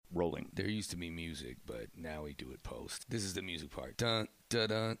rolling. There used to be music, but now we do it post. This is the music part. Dun, dun,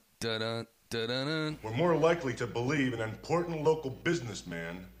 dun, dun, dun, dun, dun. We're more likely to believe an important local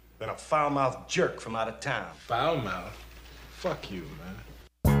businessman than a foul-mouthed jerk from out of town. Foul mouth? Fuck you, man.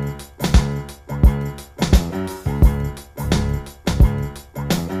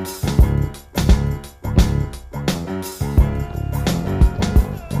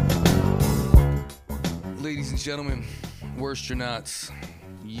 Ladies and gentlemen, Worstronauts,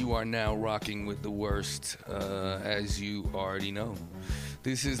 you are now rocking with the worst, as you already know.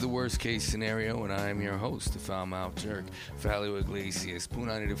 This is the worst case scenario, and I am your host, the foul-mouthed jerk, Valio Iglesias,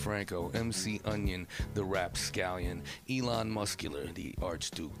 Punani DeFranco, MC Onion, the Rap Scallion, Elon Muscular, the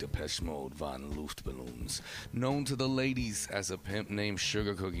Archduke Depeche Mode von Luftballons, known to the ladies as a pimp named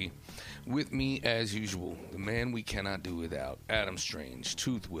Sugar Cookie. With me, as usual, the man we cannot do without, Adam Strange,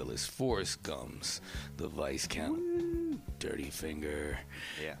 Tooth Willis, Forrest Gums, the Vice Count, Dirty Finger,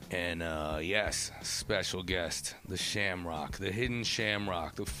 and yes, special guest, the Shamrock, the hidden Shamrock,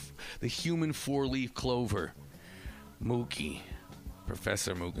 the human four-leaf clover, Mookie,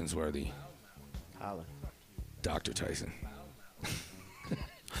 Professor Mookensworthy, Holla. Dr. Tyson.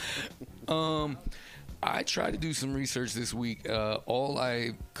 I tried to do some research this week. All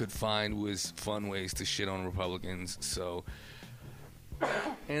I could find was fun ways to shit on Republicans. So,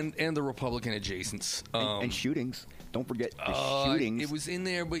 and the Republican adjacents And shootings. Don't forget the shootings. It was in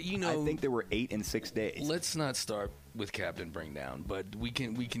there, but you know, I think there were 8 in 6 days. Let's not start with Captain Bringdown, but we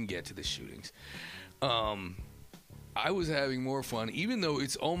can get to the shootings. I was having more fun, even though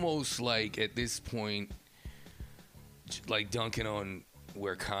it's almost like at this point, like dunking on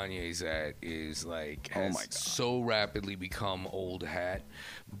where Kanye's at is like has so rapidly become old hat,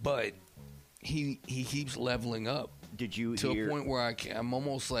 but he keeps leveling up. Did you to hear? A point where I'm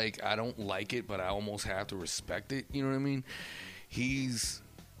almost like I don't like it, but I almost have to respect it. You know what I mean? He's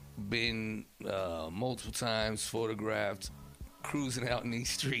been multiple times photographed cruising out in these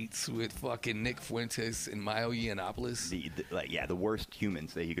streets with fucking Nick Fuentes and Milo Yiannopoulos. The worst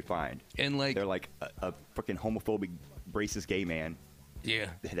humans that you could find. And like they're like a fucking homophobic, racist gay man. Yeah.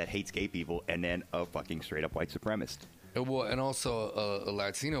 That hates gay people, and then a fucking straight up white supremacist. Well, and also a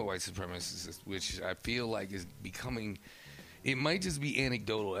Latino white supremacist, which I feel like is becoming. It might just be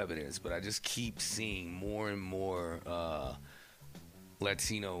anecdotal evidence, but I just keep seeing more and more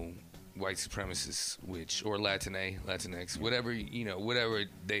Latino white supremacists, or Latinx, whatever whatever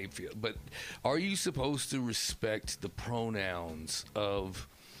they feel. But are you supposed to respect the pronouns of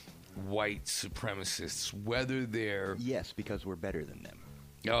white supremacists, whether they're yes, because we're better than them?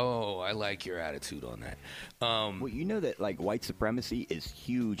 Oh, I like your attitude on that. Well, you know that like white supremacy is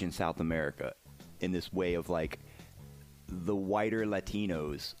huge in South America, in this way of like the whiter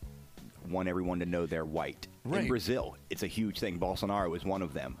Latinos want everyone to know they're white. Right. In Brazil, it's a huge thing. Bolsonaro is one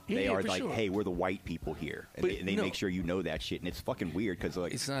of them. Yeah, they are for like, sure. hey, we're the white people here, and they make sure you know that shit. And it's fucking weird because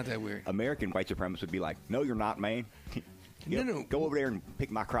like it's not that weird. American white supremacists would be like, no, you're not, man. No. Go over there and pick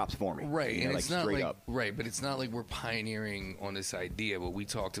my crops for me. Right, and like, it's not straight like up. right, but it's not like we're pioneering on this idea. But we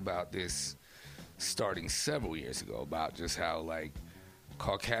talked about this starting several years ago about just how like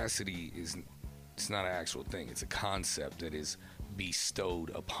caucasity it's not an actual thing. It's a concept that is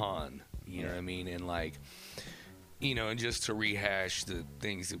bestowed upon. You know what I mean? And like, and just to rehash the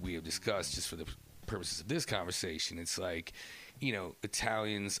things that we have discussed, just for the purposes of this conversation, it's like,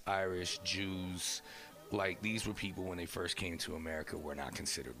 Italians, Irish, Jews. Like, these were people when they first came to America were not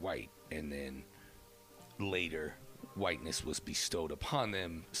considered white. And then later, whiteness was bestowed upon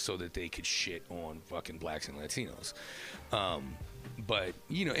them so that they could shit on fucking blacks and Latinos. But,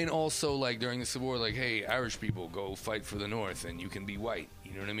 and also, like, during the Civil War, like, hey, Irish people, go fight for the North and you can be white.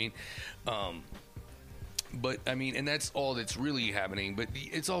 You know what I mean? But, I mean, and that's all that's really happening. But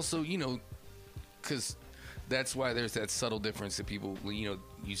it's also, because that's why there's that subtle difference that people,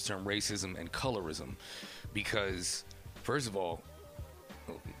 use the term racism and colorism, because first of all,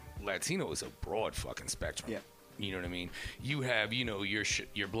 Latino is a broad fucking spectrum. Yeah. You know what I mean? You have,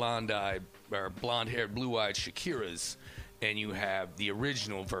 your blonde-eyed or blonde-haired, blue-eyed Shakiras, and you have the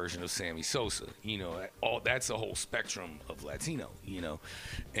original version of Sammy Sosa. That's a whole spectrum of Latino.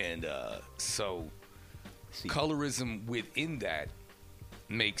 And so colorism within that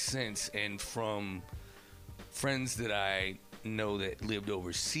makes sense. And from friends that I know that lived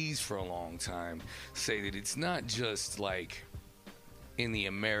overseas for a long time say that it's not just like in the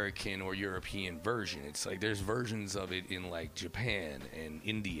American or European version. It's like there's versions of it in like Japan and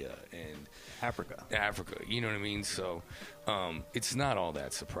India and Africa. You know what I mean? So it's not all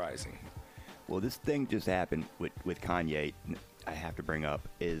that surprising. Well, this thing just happened with Kanye. I have to bring up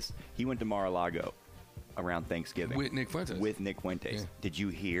is he went to Mar-a-Lago around Thanksgiving. With Nick Fuentes. Yeah. Did you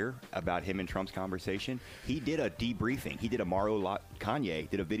hear about him and Trump's conversation? He did a debriefing. He did Kanye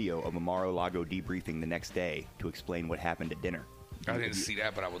did a video of a Mar-a-Lago debriefing the next day to explain what happened at dinner. I didn't see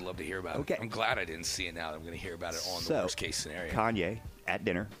that, but I would love to hear about Okay. it. I'm glad I didn't see it now that I'm going to hear about it on the worst case scenario. Kanye at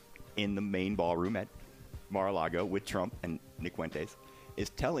dinner in the main ballroom at Mar-a-Lago with Trump and Nick Fuentes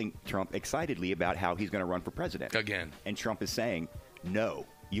is telling Trump excitedly about how he's going to run for president. Again. And Trump is saying, no,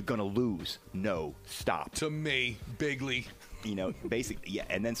 you're going to lose. No, stop. To me, bigly. You know, basically, yeah.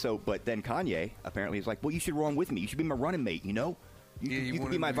 And then but then Kanye apparently is like, well, you should run with me. You should be my running mate, you know? You can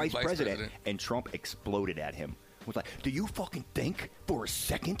be my vice president. And Trump exploded at him. Was like, do you fucking think for a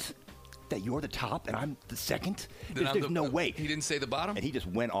second that you're the top and I'm the second? There's no way. He didn't say the bottom? And he just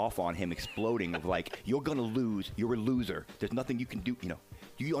went off on him, exploding of like, you're going to lose. You're a loser. There's nothing you can do. You know,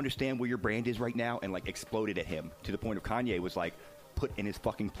 do you understand where your brand is right now? And like exploded at him to the point of Kanye was like put in his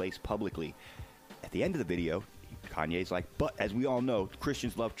fucking place publicly. At the end of the video, Kanye's like, but as we all know,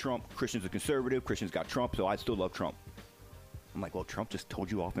 Christians love Trump. Christians are conservative. Christians got Trump, so I still love Trump. I'm like, well, Trump just told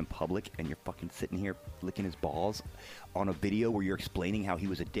you off in public, and you're fucking sitting here licking his balls on a video where you're explaining how he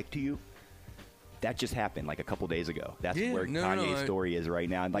was a dick to you? That just happened like a couple days ago. That's where Kanye's story is right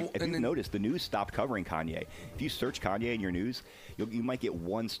now. And like, if you've noticed, the news stopped covering Kanye. If you search Kanye in your news, you might get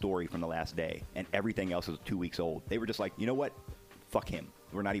one story from the last day, and everything else is 2 weeks old. They were just like, you know what? Fuck him.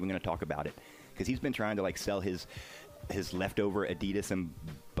 We're not even going to talk about it. Because he's been trying to like sell his leftover Adidas and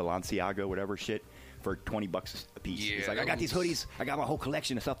Balenciaga, whatever shit, for $20 a piece. Yeah, He's like, I got these hoodies. I got my whole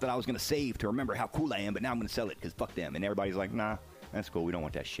collection of stuff that I was going to save to remember how cool I am, but now I'm going to sell it because fuck them. And everybody's like, nah, that's cool. We don't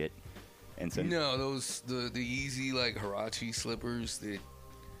want that shit. And so no, those the easy like Huarache slippers that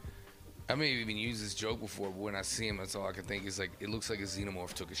I may have even used this joke before, but when I see him, that's all I can think is like it looks like a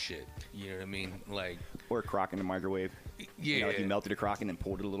xenomorph took a shit. You know what I mean? Like or a crock in the microwave. Yeah, you know, like he melted a crock and then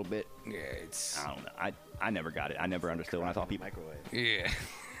poured it a little bit. Yeah, it's I don't know. I never got it. I never understood when I saw people microwave. Yeah.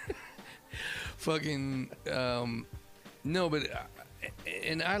 Fucking no, but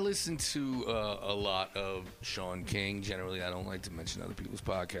and I listen to a lot of Sean King. Generally, I don't like to mention other people's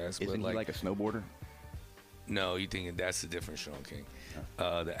podcasts. Isn't but he like a snowboarder? No, you thinking that's a different Sean King?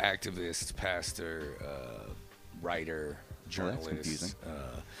 The activist, pastor, writer, journalist. That's confusing.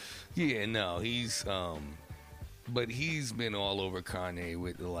 Yeah, no, he's but he's been all over Kanye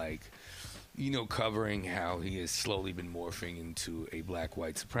with like, you know, covering how he has slowly been morphing into a black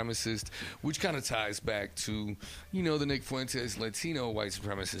white supremacist, which kind of ties back to, you know, the Nick Fuentes Latino white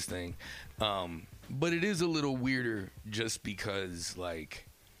supremacist thing. But it is a little weirder just because, like,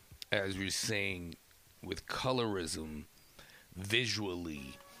 as you're saying, with colorism,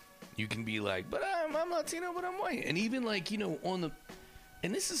 visually, you can be like, but I'm Latino, but I'm white. And even like, you know,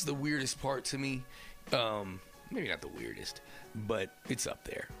 and this is the weirdest part to me, maybe not the weirdest, but it's up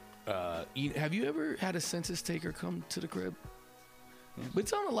there. Have you ever had a census taker come to the crib? Yes. But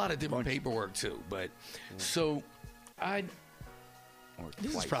it's on a lot of different paperwork too. But so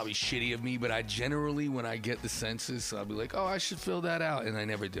this is probably shitty of me, but I generally, when I get the census, I'll be like, oh, I should fill that out, and I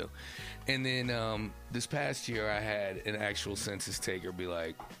never do. And then this past year, I had an actual census taker be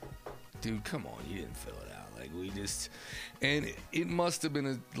like, dude, come on, you didn't fill it out. Like, we just... And it must have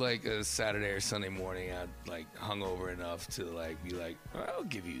been a Saturday or Sunday morning. I like hungover enough to like be like, I'll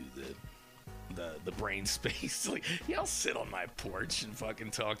give you the brain space. Like, yeah, I'll sit on my porch and fucking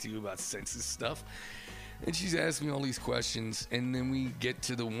talk to you about census stuff. And she's asking me all these questions, and then we get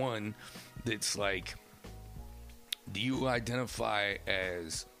to the one that's like, do you identify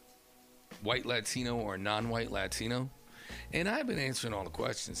as white Latino or non-white Latino? And I've been answering all the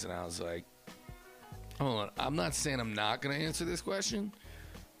questions, and I was like, hold on, I'm not saying I'm not going to answer this question.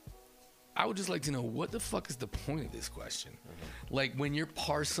 I would just like to know, what the fuck is the point of this question? Mm-hmm. Like, when you're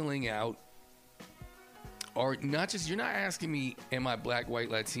parceling out, or not just, you're not asking me, am I black, white,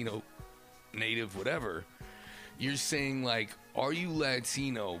 Latino, native, whatever. You're saying, like, are you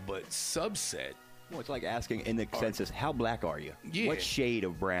Latino, but subset? Well, it's like asking in the census, how black are you? Yeah. What shade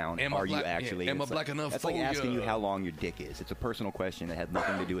of brown are you actually? Am I black enough? That's like asking you how long your dick is. It's a personal question that has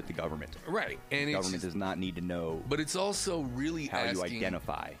nothing to do with the government. Right. And the government does not need to know. But it's also really how you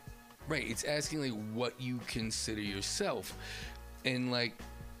identify. Right. It's asking, like, what you consider yourself. And, like,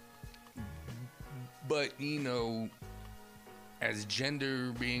 but, you know, as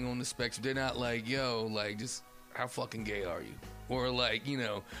gender being on the spectrum, they're not like, yo, like, just how fucking gay are you? Or like, you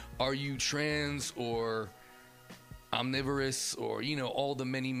know, are you trans or omnivorous or, you know, all the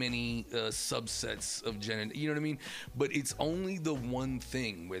many, many subsets of gender, you know what I mean? But it's only the one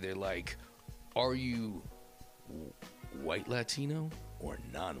thing where they're like, are you white Latino or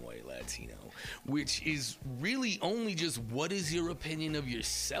non-white Latino, which is really only just what is your opinion of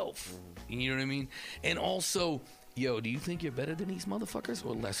yourself. You know what I mean? And also, yo, do you think you're better than these motherfuckers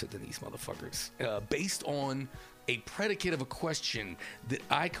or lesser than these motherfuckers? Based on a predicate of a question that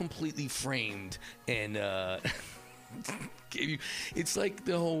I completely framed and gave you. It's like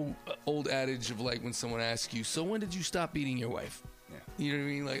the whole old adage of like when someone asks you, so when did you stop beating your wife? Yeah. You know what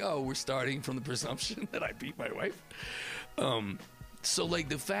I mean? Like, oh, we're starting from the presumption that I beat my wife. So like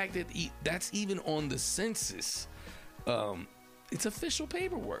the fact that that's even on the census, it's official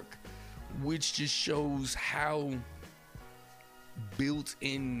paperwork, which just shows how built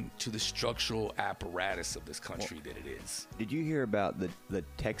into the structural apparatus of this country that it is. Did you hear about the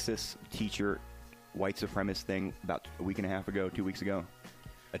Texas teacher white supremacist thing about a week and a half ago, 2 weeks ago?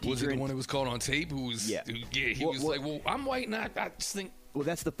 Was it the one that was caught on tape? Who was? Yeah. He was like, "Well, I'm white, and I just think." Well,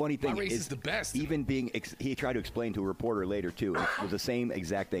 that's the funny thing. My race is the best. Even being, he tried to explain to a reporter later too. And it was the same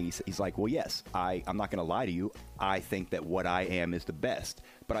exact thing. He's like, "Well, yes, I'm not going to lie to you. I think that what I am is the best,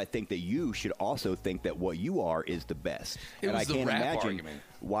 but I think that you should also think that what you are is the best." And I can't imagine argument.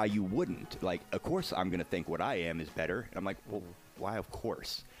 why you wouldn't. Like, of course, I'm going to think what I am is better. And I'm like, well, why? Of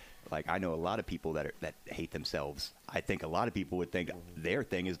course. Like, I know a lot of people that hate themselves. I think a lot of people would think their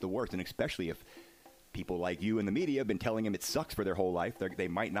thing is the worst, and especially if people like you in the media have been telling them it sucks for their whole life, they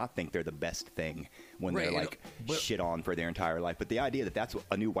might not think they're the best thing when they're like shit on for their entire life. But the idea that that's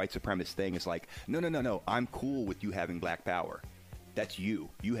a new white supremacist thing is like, no, I'm cool with you having black power. That's you.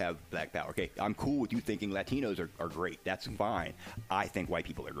 You have black power. Okay, I'm cool with you thinking Latinos are great. That's fine. I think white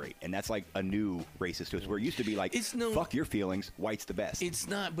people are great. And that's like a new racist twist where it used to be like, fuck your feelings, white's the best. It's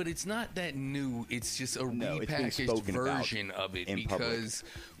not, but it's not that new. It's just a repackaged version of it. Because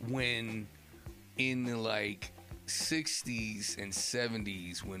when in the like 60s and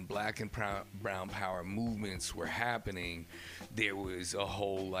 70s, when black and brown power movements were happening, there was a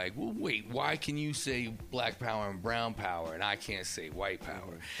whole like, well, wait, why can you say black power and brown power and I can't say white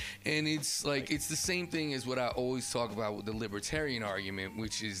power? And it's like, it's the same thing as what I always talk about with the libertarian argument,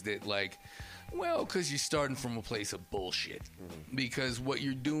 which is that like, well, because you're starting from a place of bullshit. Because what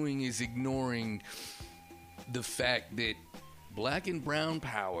you're doing is ignoring the fact that black and brown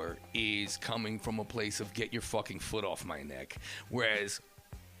power is coming from a place of get your fucking foot off my neck, whereas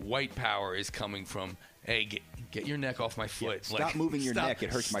white power is coming from, hey, get your neck off my foot. Yeah, stop moving your neck.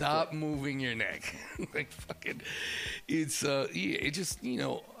 It hurts my foot. Stop moving your neck. Like fucking, it's it just, you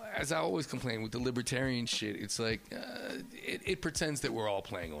know, as I always complain with the libertarian shit, it's like it pretends that we're all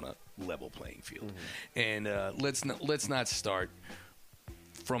playing on a level playing field, and let's not start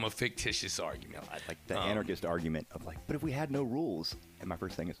from a fictitious argument. Like the anarchist argument of like, but if we had no rules, and my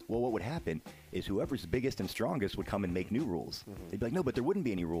first thing is, well, what would happen is whoever's biggest and strongest would come and make new rules. They'd be like, no, but there wouldn't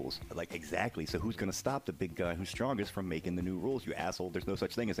be any rules. Like, exactly. So who's going to stop the big guy who's strongest from making the new rules, you asshole? There's no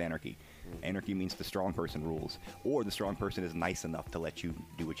such thing as anarchy. Anarchy means the strong person rules, or the strong person is nice enough to let you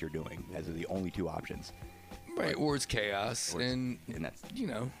do what you're doing. As are the only two options. Right, or it's chaos, and that's, you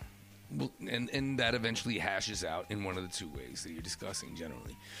know. Well, and that eventually hashes out in one of the two ways that you're discussing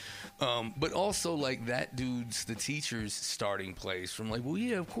generally. But also, like, that dude's, the teacher's starting place from like, well,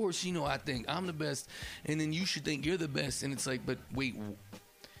 yeah, of course, you know, I think I'm the best, and then you should think you're the best. And it's like, but wait,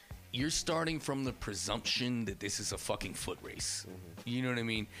 you're starting from the presumption that this is a fucking foot race. You know what I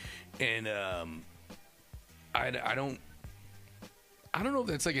mean? And I don't know if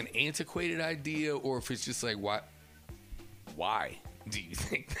that's like an antiquated idea or if it's just like, why do you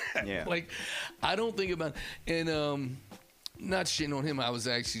think that? Yeah. Like, I don't think about, and not shitting on him. I was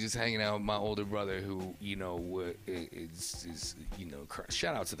actually just hanging out with my older brother, who, you know, is you know,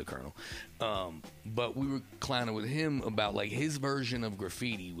 shout out to the Colonel. But we were clowning with him about like his version of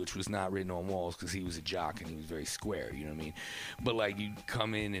graffiti, which was not written on walls because he was a jock and he was very square. You know what I mean? But like, you'd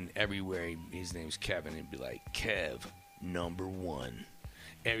come in and everywhere, his name's Kevin, and it'd be like, Kev, number one.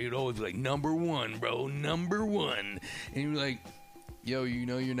 And he'd always be like, number one, bro, number one. And you'd be like, yo, you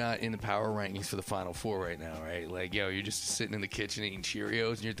know you're not in the power rankings for the Final Four right now, right? Like, yo, you're just sitting in the kitchen eating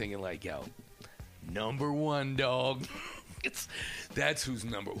Cheerios, and you're thinking like, yo, number one, dog. That's who's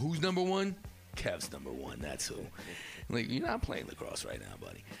number one? Kev's number one. That's who. Like, you're not playing lacrosse right now,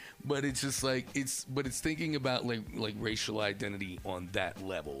 buddy. But it's just like, it's thinking about like racial identity on that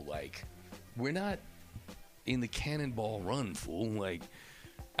level. Like, we're not in the cannonball run, fool. Like,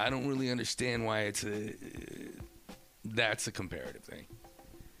 I don't really understand why that's a comparative thing.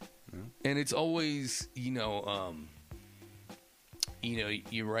 And it's always, you know,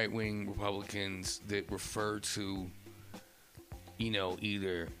 your right-wing Republicans that refer to, you know,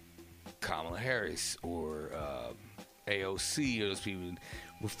 either Kamala Harris or AOC or those people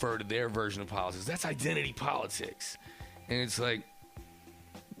refer to their version of politics. That's identity politics. And it's like,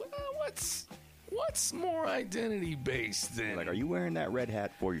 well, what's more identity based than Like, are you wearing that red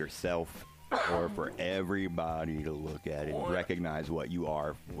hat for yourself or for everybody to look at it and recognize what you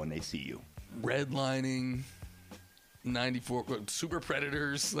are when they see you? redlining, 94 super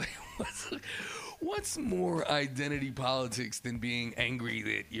predators? Like, what's more identity politics than being angry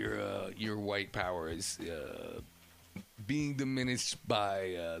that your white power is being diminished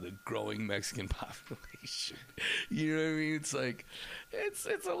by the growing Mexican population? You know what I mean? It's like, it's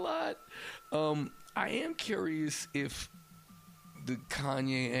a lot. I am curious if the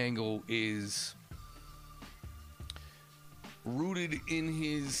Kanye angle is rooted in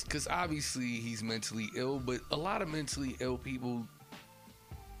his, because obviously he's mentally ill, but a lot of mentally ill people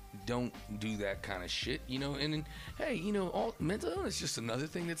don't do that kind of shit, you know. And hey, you know, all mental illness is just another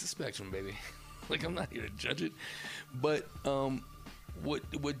thing that's a spectrum, baby. Like, I'm not here to judge it, but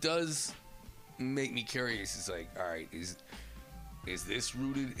what does make me curious is like, all right, is this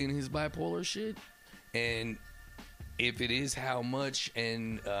rooted in his bipolar shit? And if it is, how much?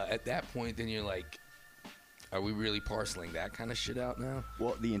 And at that point, then you're like, are we really parceling that kind of shit out now?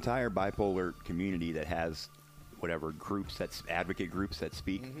 Well, the entire bipolar community that has whatever groups, that's advocate groups that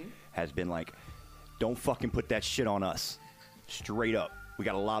speak, has been like, don't fucking put that shit on us. Straight up. We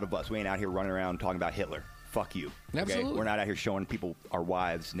got a lot of us. We ain't out here running around talking about Hitler. Fuck you. Okay? Absolutely. We're not out here showing people our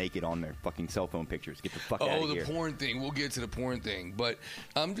wives naked on their fucking cell phone pictures. Get the fuck out of here. Oh, the porn thing. We'll get to the porn thing. But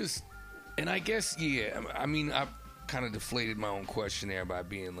I'm just, and I guess, yeah, I mean, I've kind of deflated my own question there by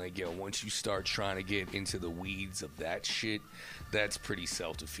being like, yo, once you start trying to get into the weeds of that shit, that's pretty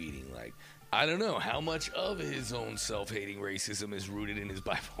self-defeating. Like, I don't know how much of his own self-hating racism is rooted in his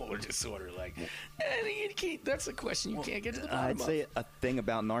bipolar disorder. Like, that's a question you can't get to the bottom of. I'd say a thing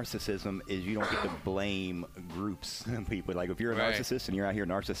about narcissism is you don't get to blame groups and people. Like, if you're a Right. narcissist and you're out here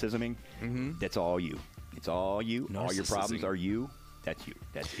narcissisming, that's all you. It's all you. All your problems Narcissism. are you. That's you.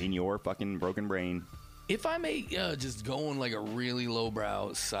 That's in your fucking broken brain. If I may just go on like a really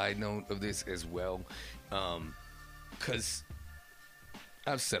lowbrow side note of this as well, because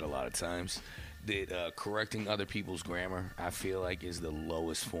I've said a lot of times that correcting other people's grammar, I feel like, is the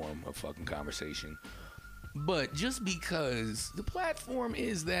lowest form of fucking conversation. But just because the platform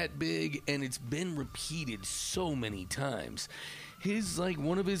is that big and it's been repeated so many times,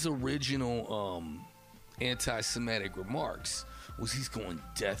 one of his original anti-Semitic remarks was he's going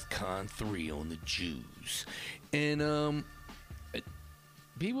DEFCON 3 on the Jews. And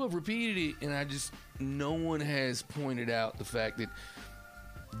people have repeated it, and no one has pointed out the fact that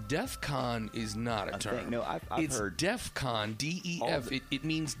DEFCON is not a term. No, I've it's heard DEFCON, DEF. It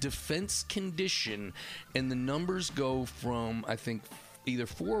means defense condition, and the numbers go from, I think, either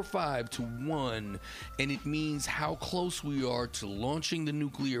 4 or 5 to 1, and it means how close we are to launching the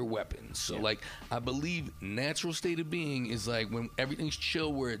nuclear weapon. So, like, I believe natural state of being is like when everything's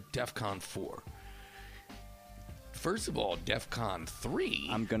chill, we're at DEFCON 4. First of all, DEFCON 3.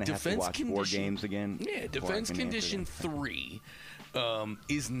 I'm going to have to watch War Games again. Yeah, Defense Condition 3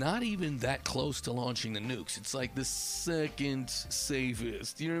 is not even that close to launching the nukes. It's like the second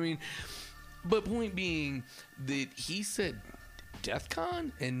safest. You know what I mean? But point being that he said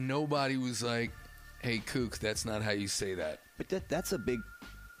DEFCON, and nobody was like, hey, kook, that's not how you say that. But that's a big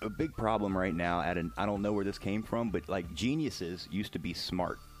problem right now. I don't know where this came from, but like geniuses used to be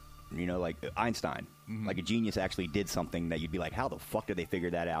smart. You know, like Einstein. Like a genius actually did something that you'd be like, how the fuck did they figure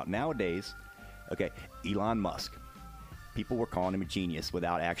that out? Nowadays, okay, Elon Musk. People were calling him a genius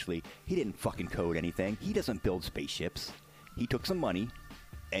without actually, he didn't fucking code anything. He doesn't build spaceships. He took some money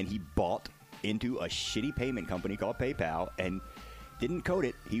and he bought into a shitty payment company called PayPal and didn't code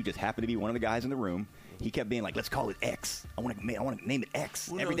it. He just happened to be one of the guys in the room. He kept being like, let's call it X. I want to name it X.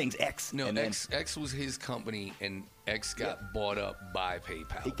 Well, Everything's X. No, and then X was his company, and X got bought up by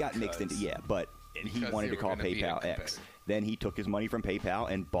PayPal. it got mixed into, but he because wanted they to were call gonna be a PayPal X. competitor. Then he took his money from PayPal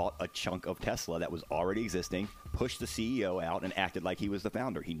and bought a chunk of Tesla that was already existing, pushed the CEO out, and acted like he was the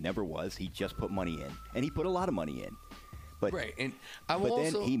founder. He never was. He just put money in. And he put a lot of money in. But, Right, and I but will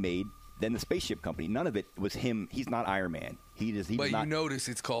then also... he made the spaceship company. None of it was him. He's not Iron Man. But not you notice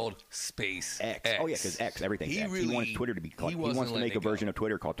it's called Space X. Oh, yeah, because X, everything's X. Really, he wants Twitter to be called. He wants to make a version of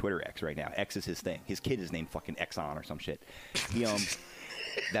Twitter called Twitter X right now. X is his thing. His kid is named fucking Exxon or some shit. He,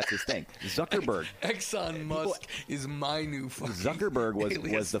 that's his thing. Zuckerberg. Exxon Musk is my new fucking Zuckerberg was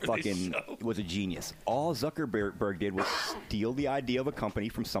alias the for this fucking show. was a genius. All Zuckerberg did was steal the idea of a company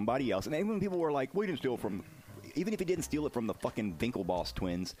from somebody else. And even when people were like, "We didn't steal it from," even if he didn't steal it from the fucking Winklevoss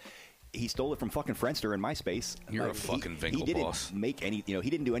twins, he stole it from fucking Friendster and MySpace. You're Like, a fucking he didn't Winklevoss. make any. He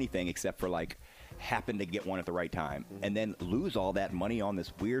didn't do anything except for like happen to get one at the right time, and then lose all that money on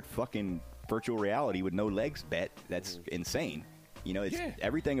this weird fucking virtual reality with no legs bet. That's insane. You know, it's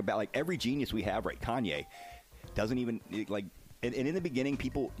everything about like every genius we have, right? Kanye doesn't even like. And in the beginning,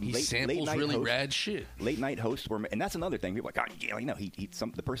 people samples late really hosts, rad shit. Late night hosts were, and that's another thing. People are like, God, yeah, you know,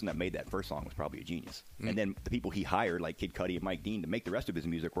 the person that made that first song was probably a genius. And then the people he hired, like Kid Cudi and Mike Dean, to make the rest of his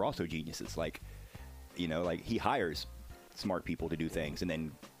music were also geniuses. Like, you know, like he hires smart people to do things and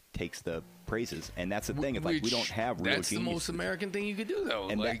then takes the praises. And that's the thing. It's like we don't have real That's geniuses. the most American thing you could do, though.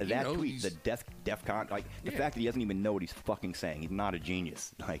 And like, that tweet, the DEFCON, like the fact that he doesn't even know what he's fucking saying. He's not a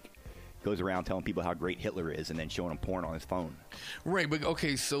genius. Like. Goes around telling people how great Hitler is and then showing them porn on his phone. Right, but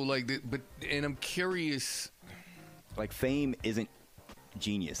okay, so like, and I'm curious. Like, fame isn't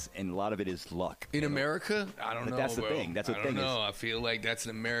genius, and a lot of it is luck. In America, I don't know. That's the bro. thing. That's the I thing. don't know. I feel like that's an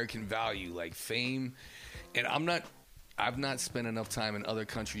American value, like fame. And I've not spent enough time in other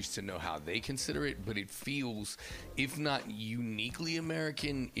countries to know how they consider it, but it feels, if not uniquely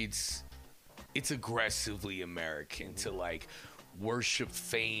American, it's aggressively American to like worship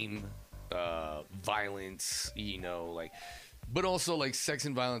fame. Violence, you know, like, but also like sex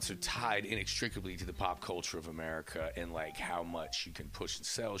and violence are tied inextricably to the pop culture of America and like how much you can push and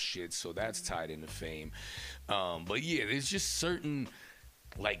sell shit. So that's tied into fame. But yeah, there's just certain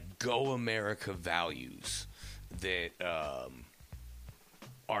like go America values that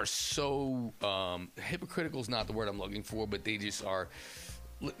are so hypocritical is not the word I'm looking for, but they just are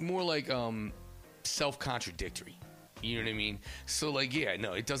more like self-contradictory. You know what I mean? So, like, yeah,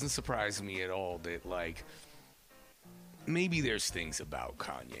 no, it doesn't surprise me at all that, like, maybe there's things about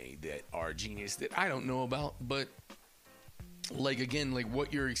Kanye that are genius that I don't know about. But, like, again, like,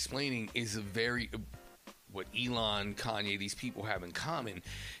 what you're explaining is a very, what Elon, Kanye, these people have in common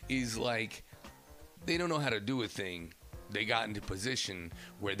is, like, they don't know how to do a thing. They got into position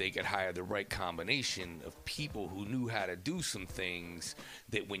where they could hire the right combination of people who knew how to do some things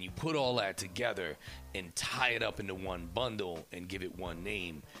that when you put all that together and tie it up into one bundle and give it one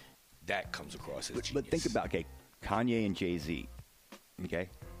name, that comes across as genius. But think about, okay, Kanye and Jay-Z. Okay?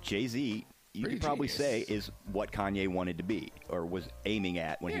 Jay-Z, you could probably say, is what Kanye wanted to be or was aiming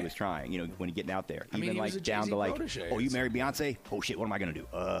at when he was trying, you know, when he getting out there. Even he was like a down Jay-Z to like, protege. oh, you married Beyonce? Oh, shit, what am I going to do?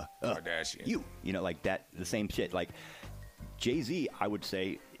 Kardashian. You know, like that, the same shit. Like, Jay-Z, I would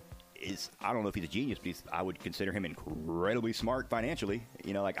say, is, I don't know if he's a genius, but I would consider him incredibly smart financially.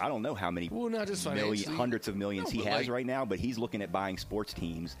 You know, like, I don't know how many not just financially. hundreds of millions he has like, right now, but he's looking at buying sports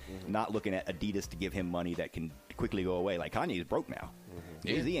teams, not looking at Adidas to give him money that can quickly go away. Like, Kanye is broke now.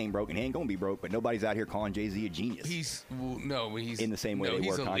 Jay-Z ain't broke, and he ain't going to be broke, but nobody's out here calling Jay-Z a genius. He's in the same way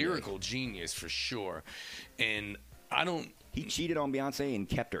he's a Kanye. lyrical genius for sure. And I don't... He cheated on Beyonce and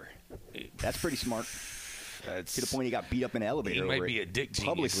kept her. That's pretty smart. That's, to the point he got beat up in an elevator. He might be a dick genius.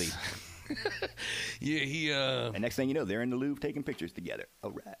 Publicly. Yeah, And next thing you know, they're in the Louvre taking pictures together.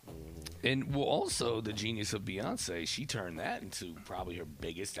 All right. And well, also the genius of Beyonce, she turned that into probably her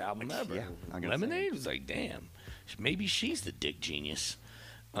biggest album ever. Yeah, Lemonade was like, damn, maybe she's the dick genius.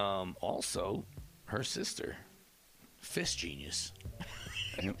 Also, her sister, Fist Genius.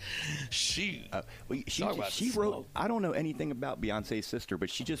 She wrote. I don't know anything about Beyonce's sister,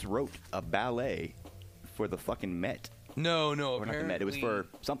 but she just wrote a ballet for the fucking Met. No, Or not the apparently Met. It was for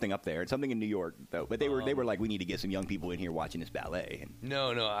something up there, something in New York though. But they were like, we need to get some young people in here watching this ballet. And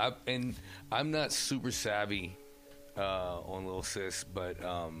No, I'm not super savvy on Lil Sis, but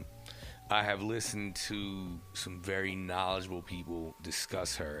I have listened to some very knowledgeable people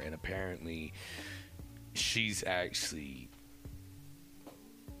discuss her, and apparently she's actually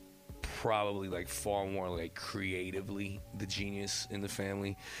probably like far more like creatively the genius in the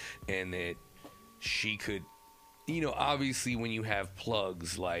family, and that she could, you know, obviously when you have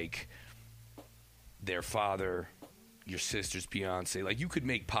plugs like their father, your sister's Beyonce, like you could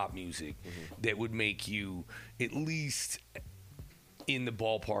make pop music that would make you at least in the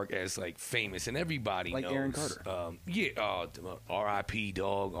ballpark as like famous, and everybody like knows. Aaron Carter. R.I.P.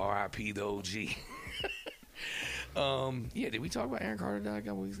 dog, R.I.P. the OG. Did we talk about Aaron Carter a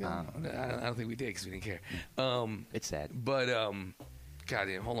couple weeks ago? I don't think we did because we didn't care. It's sad. But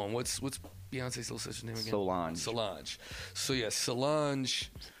goddamn, hold on. What's Beyonce's little sister's name again? Solange. So yeah,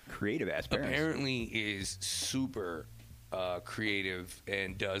 Solange, creative ass parents. apparently is super creative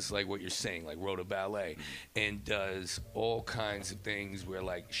and does like what you're saying, like wrote a ballet and does all kinds of things where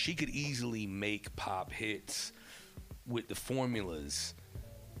like she could easily make pop hits with the formulas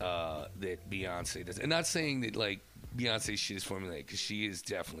that Beyonce does. And not saying that like Beyonce shit is formulated, because she is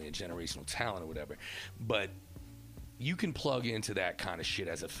definitely a generational talent or whatever, but you can plug into that kind of shit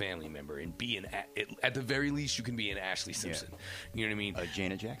as a family member and be at the very least you can be an Ashley Simpson. You know what I mean?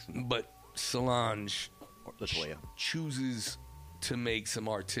 Janet Jackson. But Solange Latoya. chooses to make some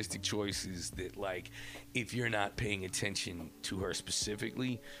artistic choices that, like, if you're not paying attention to her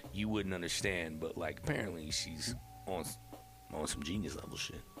specifically, you wouldn't understand. But, like, apparently she's on some genius level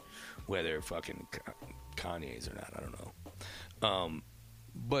shit. Whether fucking Kanye's or not, I don't know.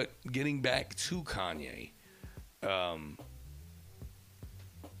 But getting back to Kanye,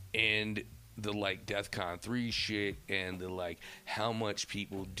 and the, like, DEFCON 3 shit, and the, like, how much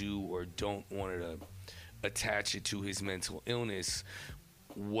people do or don't want to attach it to his mental illness.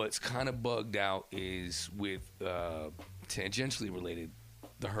 What's kind of bugged out is with tangentially related,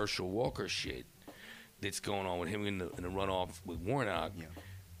 the Herschel Walker shit that's going on with him in the runoff with Warnock. Yeah.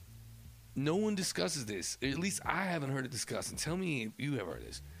 No one discusses this. At least I haven't heard it discussed. And tell me if you have heard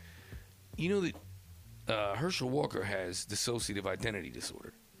this. You know that Herschel Walker has dissociative identity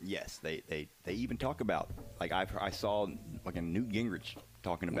disorder. Yes, they even talk about, like, I saw like a Newt Gingrich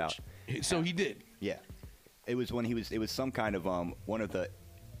talking about. So he did. Yeah, it was when it was some kind of one of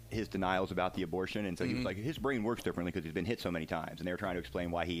his denials about the abortion, and so he was like, his brain works differently because he's been hit so many times, and they were trying to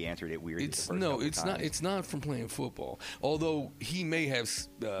explain why he answered it weirdly. It's not from playing football. Although he may have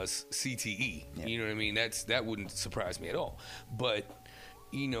CTE, Yeah. You know what I mean. That wouldn't surprise me at all. But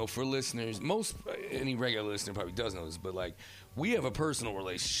you know, for listeners, any regular listener probably does know this, but like we have a personal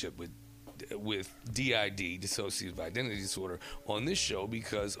relationship with DID, dissociative identity disorder, on this show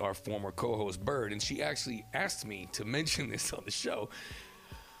because our former co-host Bird, and she actually asked me to mention this on the show.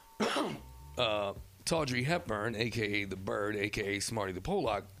 Tawdry Hepburn, a.k.a. the Bird, a.k.a. Smarty the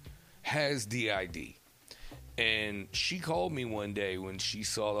Pollock, has DID. And she called me one day when she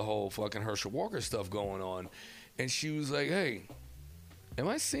saw the whole fucking Herschel Walker stuff going on, and she was like, hey, am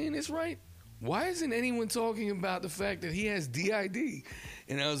I saying this right? Why isn't anyone talking about the fact that he has DID?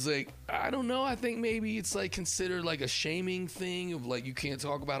 And I was like, I don't know. I think maybe it's like considered like a shaming thing of like you can't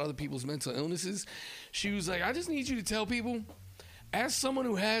talk about other people's mental illnesses. She was like, I just need you to tell people, as someone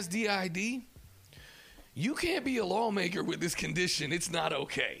who has DID, you can't be a lawmaker with this condition. It's not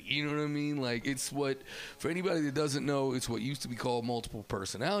okay. You know what I mean? Like, it's what, for anybody that doesn't know, it's what used to be called multiple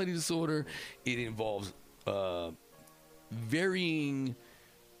personality disorder. It involves varying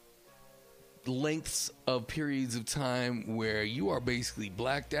lengths of periods of time where you are basically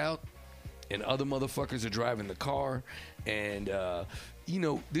blacked out and other motherfuckers are driving the car. And, you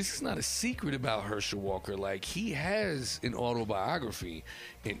know, this is not a secret about Herschel Walker. Like, he has an autobiography,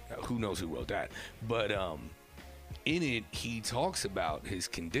 and who knows who wrote that. But in it, he talks about his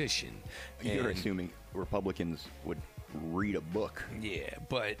condition. You're assuming Republicans would read a book. Yeah,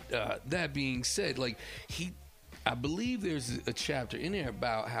 but that being said, like, I believe there's a chapter in there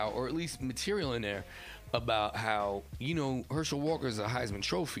about how, or at least material in there, about how, you know, Herschel Walker is a Heisman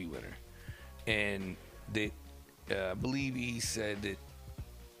Trophy winner. And that I believe he said that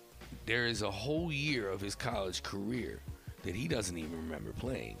there is a whole year of his college career that he doesn't even remember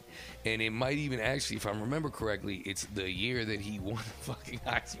playing. And it might even actually, if I remember correctly, it's the year that he won the fucking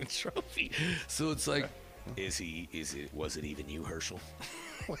Heisman Trophy. So it's like, was it even you, Herschel?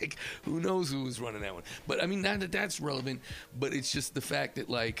 Like, who knows who was running that one? But I mean, not that that's relevant, but it's just the fact that,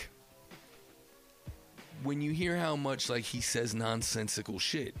 like, when you hear how much, like, he says nonsensical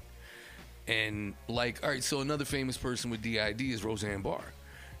shit, and, like, all right, so another famous person with DID is Roseanne Barr.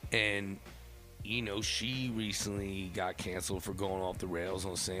 And, you know, she recently got canceled for going off the rails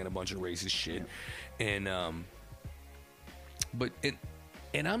on saying a bunch of racist shit. And,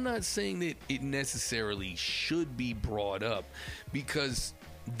 and I'm not saying that it necessarily should be brought up, because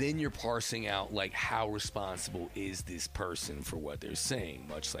then you're parsing out, like, how responsible is this person for what they're saying,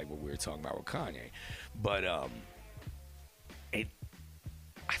 much like what we were talking about with Kanye. But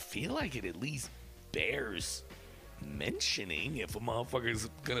I feel like it at least bears mentioning if a motherfucker's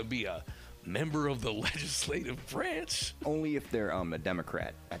gonna be a member of the legislative branch. Only if they're a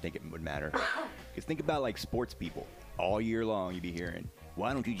Democrat, I think it would matter. Because think about, like, sports people. All year long you'd be hearing,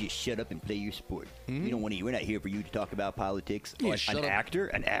 why don't you just shut up and play your sport? We don't want to. We're not here for you to talk about politics. Yeah, An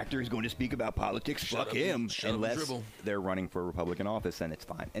actor is going to speak about politics. Fuck him. Unless they're running for Republican office, then it's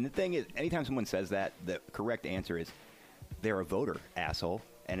fine. And the thing is, anytime someone says that, the correct answer is they're a voter, asshole,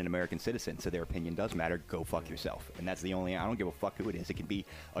 and an American citizen, so their opinion does matter. Go fuck yourself. And that's the only. I don't give a fuck who it is. It can be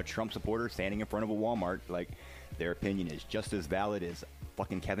a Trump supporter standing in front of a Walmart. Like, their opinion is just as valid as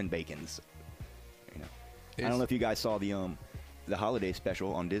fucking Kevin Bacon's. You know. I don't know if you guys saw the holiday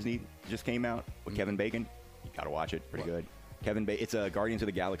special on Disney just came out with Kevin Bacon. You gotta watch it. Pretty good. It's a Guardians of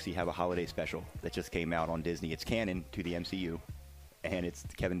the Galaxy have a holiday special that just came out on Disney. It's canon to the MCU, and it's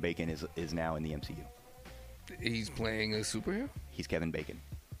Kevin Bacon is now in the MCU. He's playing a superhero? He's Kevin Bacon.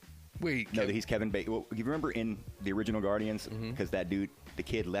 Wait. No, he's Kevin Bacon. Well, you remember in the original Guardians, because that dude,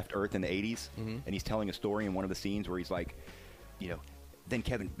 the kid left Earth in the 80s, and he's telling a story in one of the scenes where he's like, then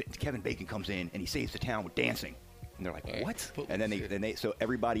Kevin Bacon comes in and he saves the town with dancing, and they're like, what? And then so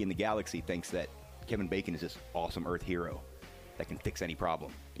everybody in the galaxy thinks that Kevin Bacon is this awesome Earth hero that can fix any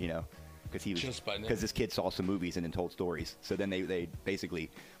problem, because this kid saw some movies and then told stories. So then they basically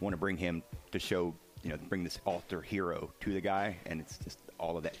want to bring him to show, bring this alter hero to the guy, and it's just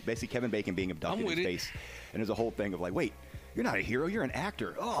all of that. Basically, Kevin Bacon being abducted in space, and there's a whole thing of like, wait, you're not a hero, you're an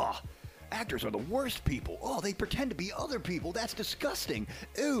actor. Oh, actors are the worst people. Oh, they pretend to be other people. That's disgusting.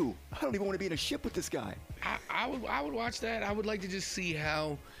 Ew, I don't even want to be in a ship with this guy. I would watch that. I would like to just see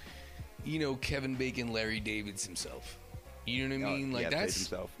how, Kevin Bacon Larry David's himself. You know what I mean? Like that's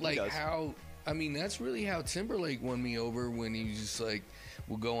himself. Like how. I mean, that's really how Timberlake won me over when he just like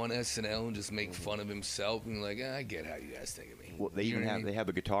will go on SNL and just make fun of himself and like, I get how you guys think of me. Well, they have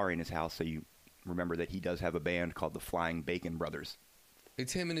a guitar in his house, so you remember that he does have a band called the Flying Bacon Brothers.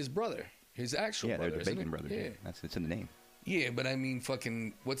 It's him and his brother, his actual brother. Yeah, they're the Bacon Brothers. Yeah. It's in the name. Yeah, but I mean,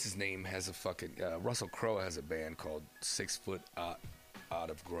 fucking, what's his name has a fucking Russell Crowe has a band called 6 Foot Odd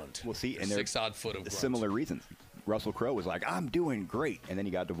of Grunt. Well, see, and 6 Odd Foot of Grunt. Similar reasons. Russell Crowe was like, I'm doing great. And then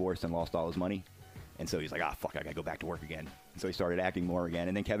he got divorced and lost all his money. And so he's like, fuck, I got to go back to work again. And so he started acting more again.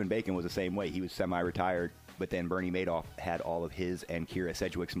 And then Kevin Bacon was the same way. He was semi-retired, but then Bernie Madoff had all of his and Kira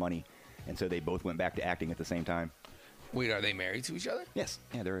Sedgwick's money. And so they both went back to acting at the same time. Wait, are they married to each other? Yes.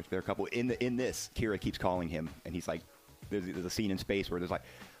 Yeah, they're a couple. In this, Kira keeps calling him. And he's like, there's a scene in space where there's like,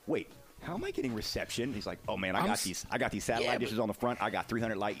 wait, how am I getting reception? He's like, oh man, I got these satellite dishes on the front. I got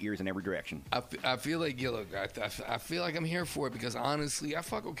 300 light years in every direction. I feel like, look, I feel like I'm here for it because honestly, I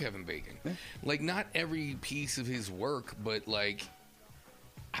fuck with Kevin Bacon. Yeah. Like, not every piece of his work, but like,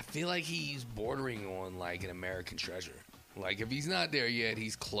 I feel like he's bordering on like an American treasure. Like, if he's not there yet,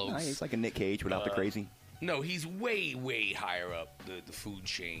 he's close. No, he's like a Nick Cage without the crazy. No, he's way, way higher up the food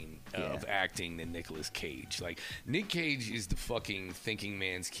chain of acting than Nicolas Cage. Like, Nick Cage is the fucking thinking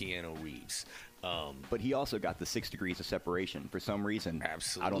man's Keanu Reeves. But he also got the 6 degrees of separation. For some reason,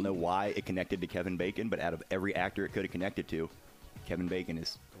 absolutely. I don't know why it connected to Kevin Bacon, but out of every actor it could have connected to, Kevin Bacon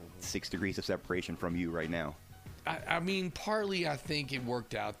is 6 degrees of separation from you right now. I mean, partly I think it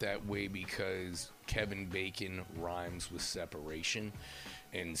worked out that way because Kevin Bacon rhymes with separation.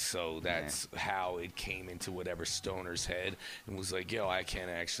 And so that's how it came into whatever stoner's head and was like, yo, I can't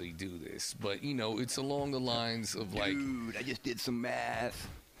actually do this. But, it's along the lines of like... Dude, I just did some math.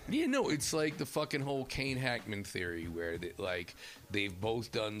 Yeah, no, it's like the fucking whole Kane Hackman theory where, they've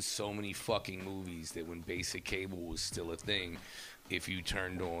both done so many fucking movies that when basic cable was still a thing, if you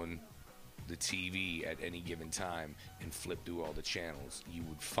turned on the TV at any given time and flipped through all the channels, you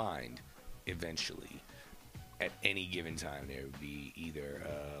would find eventually... at any given time, there would be either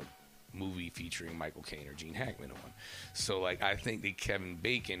a movie featuring Michael Caine or Gene Hackman on. So, like, I think that Kevin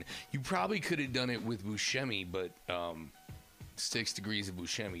Bacon, you probably could have done it with Buscemi, but 6 Degrees of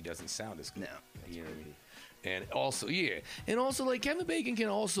Buscemi doesn't sound as good. No. You know what I mean? And also, like, Kevin Bacon can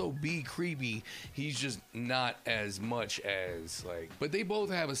also be creepy. He's just not as much as, like, but they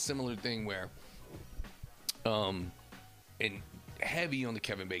both have a similar thing where, and heavy on the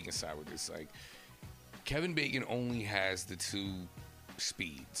Kevin Bacon side with this, like, Kevin Bacon only has the 2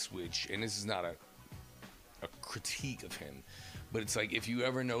 speeds, and this is not a critique of him, but it's like if you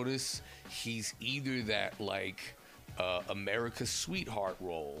ever notice, he's either that like America's Sweetheart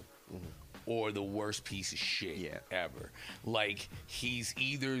role or the worst piece of shit ever. Like he's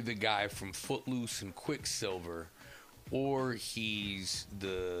either the guy from Footloose and Quicksilver, or he's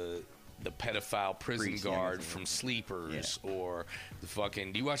the pedophile prison guard from Sleepers, or the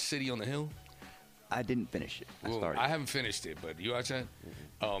fucking. Do you watch City on the Hill? I didn't finish it. I haven't finished it, but you watch that?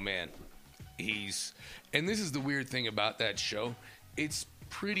 Oh, man. And this is the weird thing about that show. It's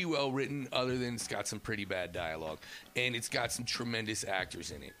pretty well written, other than it's got some pretty bad dialogue. And it's got some tremendous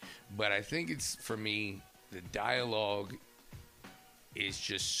actors in it. But I think it's, for me, the dialogue is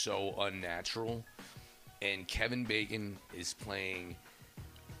just so unnatural. And Kevin Bacon is playing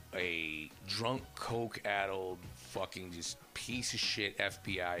a drunk, coke-addled, fucking just piece of shit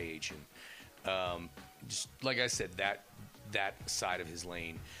FBI agent. Just like I said, that side of his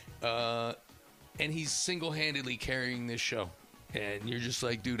lane, and he's single-handedly carrying this show. And you're just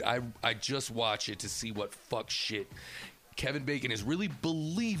like, dude, I just watch it to see what fuck shit Kevin Bacon is really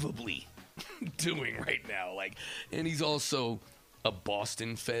believably doing right now. Like, and he's also a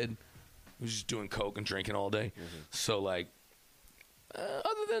Boston Fed who's just doing coke and drinking all day. So like,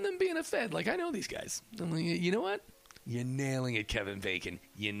 other than them being a Fed, like I know these guys. I'm like, you know what? You're nailing it, Kevin Bacon.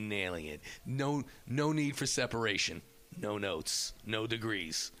 You're nailing it. No need for separation. No notes. No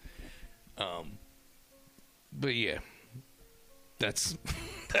degrees. But yeah,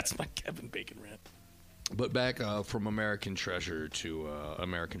 That's my Kevin Bacon rant. But back from American Treasure to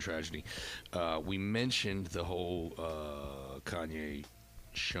American Tragedy, we mentioned the whole Kanye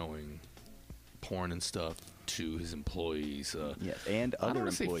showing porn and stuff to his employees. Yes, and other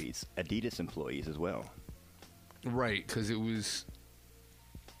employees, Adidas employees as well. Right, because it was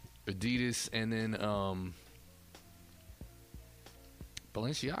Adidas and then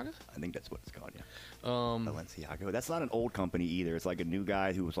Balenciaga? I think that's what it's called, yeah. Balenciaga. That's not an old company either. It's like a new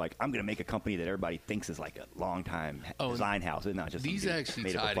guy who was like, I'm going to make a company that everybody thinks is like a long-time design house. It's not just these actually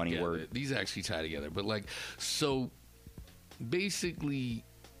made up a funny word. These actually tie together. But, like, so basically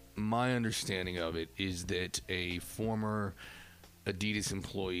my understanding of it is that a former Adidas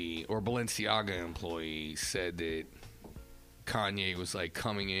employee or Balenciaga employee said that Kanye was, like,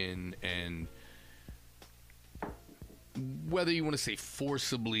 coming in and whether you want to say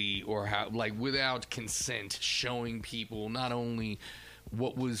forcibly or how, like, without consent, showing people not only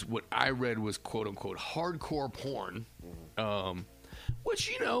what I read was quote unquote hardcore porn, which,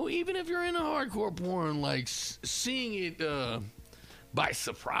 you know, even if you're into hardcore porn, like seeing it by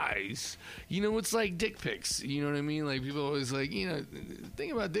surprise, you know, it's like dick pics. You know what I mean? Like, people always like, you know, the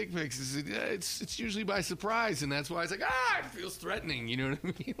thing about dick pics is it's usually by surprise, and that's why it's like, it feels threatening. You know what I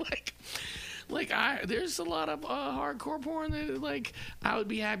mean? There's a lot of hardcore porn that, like, I would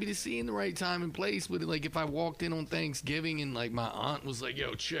be happy to see in the right time and place. But, like, if I walked in on Thanksgiving and, like, my aunt was like,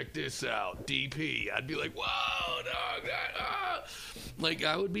 yo, check this out, DP, I'd be like, whoa, dog, like,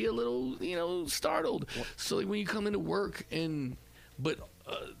 I would be a little, you know, startled. So, like, when you come into work but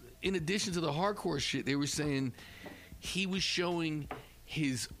in addition to the hardcore shit, they were saying he was showing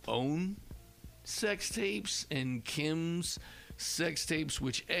his own sex tapes and Kim's sex tapes,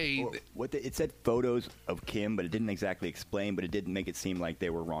 which it said photos of Kim, but it didn't exactly explain, but it didn't make it seem like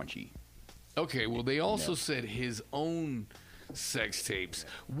they were raunchy. Okay, well, they also said his own sex tapes,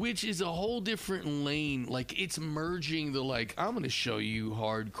 which is a whole different lane. Like, it's merging the, like, I'm going to show you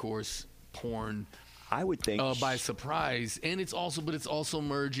hardcore porn, I would think by surprise, and it's also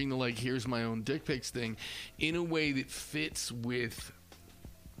merging the, like, here's my own dick pics thing in a way that fits with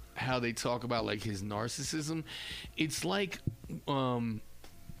how they talk about, like, his narcissism. It's like, I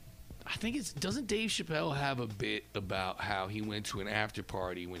think doesn't Dave Chappelle have a bit about how he went to an after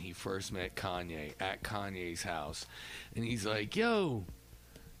party when he first met Kanye at Kanye's house, and he's like, yo,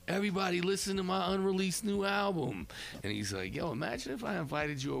 everybody listen to my unreleased new album, and he's like, yo, imagine if I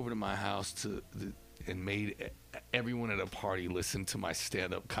invited you over to my house and made everyone at a party listen to my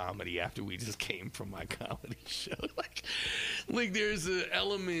stand-up comedy after we just came from my comedy show. Like there's an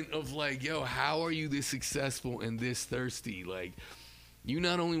element of, like, yo, how are you this successful and this thirsty? Like, you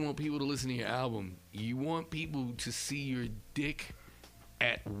not only want people to listen to your album, you want people to see your dick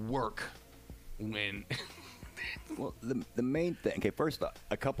at work when... Well, the main thing... Okay, first off,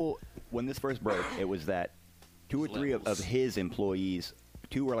 when this first broke, it was that 2 or 3 of his employees...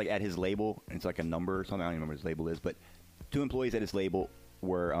 2 were, like, at his label, and it's like a number or something. I don't even remember what his label is, but 2 employees at his label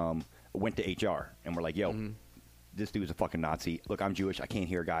went to HR and were like, yo, this dude's a fucking Nazi. Look, I'm Jewish. I can't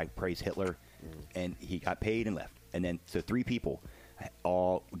hear a guy praise Hitler. And he got paid and left. And then, so 3 people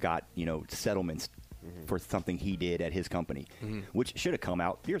all got, you know, settlements for something he did at his company, which should have come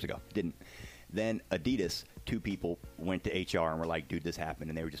out years ago. Didn't. Then Adidas, 2 people went to HR and were like, dude, this happened.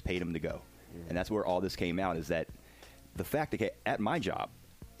 And they were just paid him to go. And that's where all this came out, is that the fact that at my job,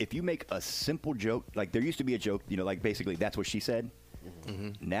 if you make a simple joke, like there used to be a joke, you know, like basically that's what she said.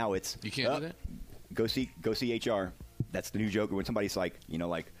 Now it's you can't do that. Go see HR. That's the new joke. When somebody's like, you know,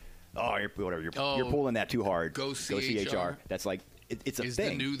 like, oh, you're pulling that too hard. Go see HR. That's like it's a is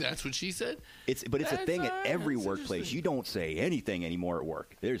thing. The new that's what she said. It's a thing at every workplace. You don't say anything anymore at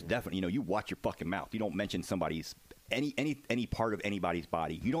work. There's definitely, you know, you watch your fucking mouth. You don't mention somebody's any part of anybody's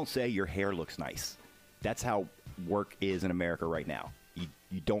body. You don't say your hair looks nice. That's how work is in America right now.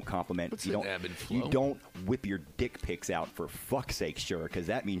 You don't compliment. What's you don't. Ebb and flow? You don't whip your dick pics out for fuck's sake, sure, because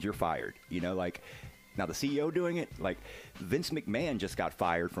that means you're fired. You know, like now the CEO doing it. Like Vince McMahon just got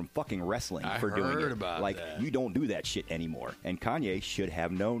fired from fucking wrestling for doing it. Like you don't do that shit anymore. And Kanye should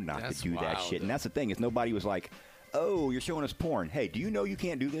have known not to do that shit. And that's the thing is nobody was like, oh, you're showing us porn. Hey, do you know you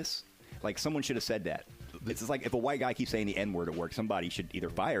can't do this? Like someone should have said that. It's just like if a white guy keeps saying the N-word at work, somebody should either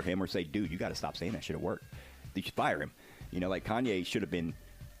fire him or say, dude, you got to stop saying that shit at work. They should fire him. You know, like Kanye should have been,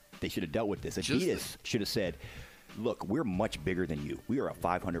 they should have dealt with this. Adidas should have said, look, we're much bigger than you. We are a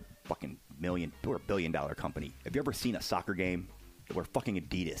 500 fucking million, we're a $1 billion company. Have you ever seen a soccer game? We're fucking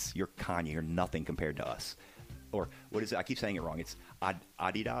Adidas. You're Kanye. You're nothing compared to us. Or what is it? I keep saying it wrong. It's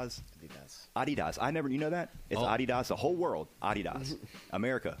Adidas? Adidas. I never, you know that? It's Adidas. The whole world, Adidas.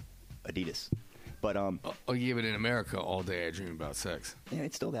 America, Adidas. But Oh yeah, but in America, all day I dream about sex. yeah,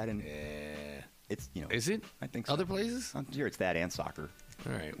 it's still that, and Yeah. it's Is it? I think so. Other places? I'm sure it's that and soccer.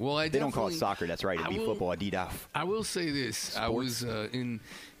 All right. Well, They don't call it soccer. That's right. It'd be football. Adidas. I will say this: I Sports. was in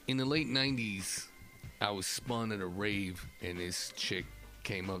the late '90s. I was spun at a rave, and this chick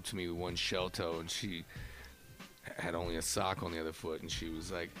came up to me with one shell toe, and she had only a sock on the other foot, and she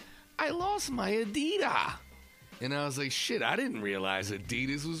was like, "I lost my Adidas," and I was like, "Shit, I didn't realize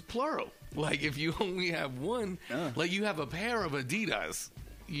Adidas was plural. Like, if you only have one, like you have a pair of Adidas,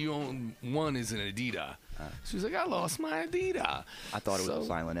 you own one is an Adidas." She was like, "I lost my Adidas." I thought it was So- a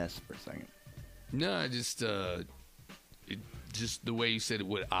silent S for a second. No, I just just the way you said it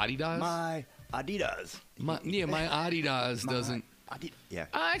with Adidas. My Adidas. My Adidas doesn't. Yeah.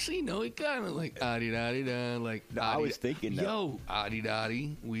 Actually, no, it kind of like Adidas, like. No, I was thinking, yo,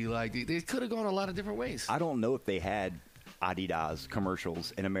 Adidas, we like it. They could have gone a lot of different ways. I don't know if they had Adidas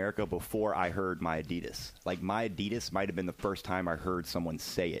commercials in America before I heard my Adidas. Like, my Adidas might have been the first time I heard someone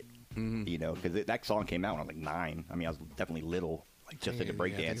say it. You know, because that song came out when I was like 9. I mean, I was definitely little, like just into I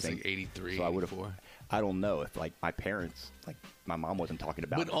think it's breakdancing. like 83, So I would have. 84. I don't know if like my parents, like my mom wasn't talking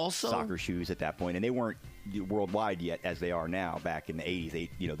about But also- soccer shoes at that point, and they weren't worldwide yet as they are now. Back in the 80s,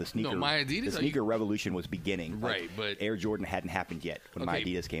 the sneaker, my Adidas, the sneaker revolution was beginning. Right, Like, but- Air Jordan hadn't happened yet when my Okay.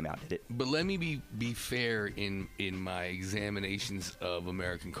 Adidas came out. Did it? But let me be fair in my examinations of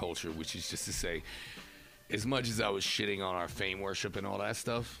American culture, which is just to say, as much as I was shitting on our fame worship and all that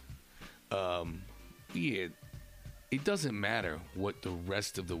stuff, yeah, it doesn't matter what the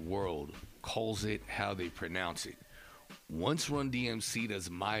rest of the world calls it, how they pronounce it. Once Run DMC does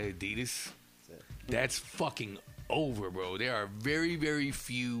My Adidas, that's fucking over, bro. There are very, very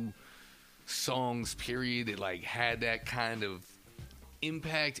few songs, period, that like had that kind of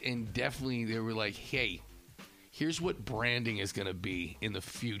impact, and definitely they were like, hey, here's what branding is going to be in the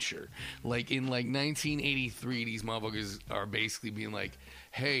future. Like in like 1983, these motherfuckers are basically being like,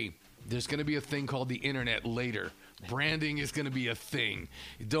 hey, there's going to be a thing called the internet later. Branding is going to be a thing.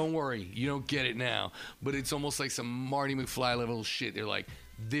 Don't worry, you don't get it now. But it's almost like some Marty McFly level shit. They're like,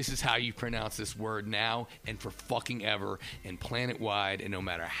 this is how you pronounce this word now and for fucking ever and planet-wide. And no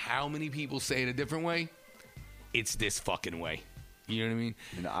matter how many people say it a different way, it's this fucking way. You know what I mean?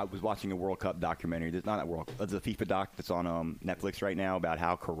 And I was watching a World Cup documentary. There's not a World Cup. It's a FIFA doc that's on Netflix right now about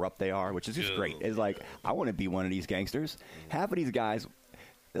how corrupt they are, which is just great. It's like, I want to be one of these gangsters. Half of these guys,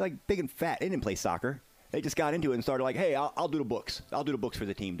 they're like big and fat. They didn't play soccer. They just got into it and started like, hey, I'll do the books. I'll do the books for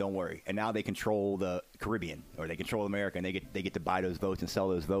the team. Don't worry. And now they control the Caribbean, or they control America, and they get to buy those votes and sell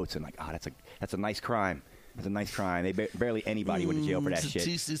those votes. And like, that's a nice crime. It's a nice crime. They barely anybody went to jail for that shit.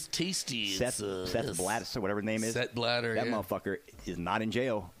 It's tasty. Seth Blatter, or whatever his name is. Seth Blatter, That yeah. motherfucker is not in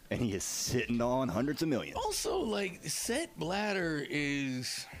jail, and he is sitting on hundreds of millions. Also, like, Seth Blatter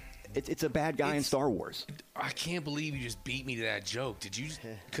is... It's a bad guy in Star Wars. I can't believe you just beat me to that joke. Did you?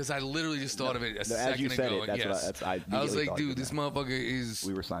 Because I literally just thought of it a as second you said ago. it, that's yes. what I I was immediately like, thought dude, of this that. motherfucker is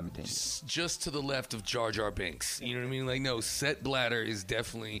We were simultaneous. just to the left of Jar Jar Binks. You know what I mean? Like, no, Seth Blatter is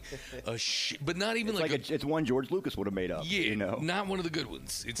definitely a shit, but not even It's like it's one George Lucas would have made up. yeah, you know, not one of the good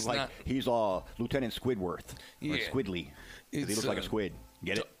ones. It's like not. he's Lieutenant Squidworth or Yeah. Squidly. 'Cause he It's, looks like a squid.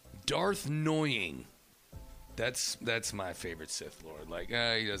 Get it? Darth Noying. That's my favorite Sith Lord. Like,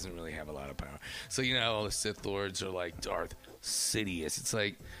 he doesn't really have a lot of power. So, you know, all the Sith Lords are like Darth Sidious. It's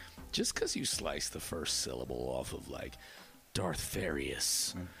like, just because you slice the first syllable off of, like, Darth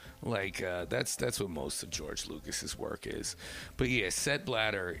Farius. Like, that's what most of George Lucas's work is. But, yeah, Seth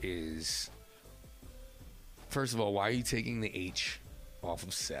Blatter is... First of all, why are you taking the H off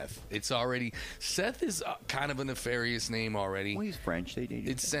of Seth? It's already... Seth is kind of a nefarious name already. Well, he's French.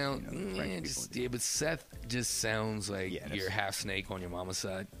 It sounds, but Seth just sounds like Yeah, you're that's- half snake on your mama's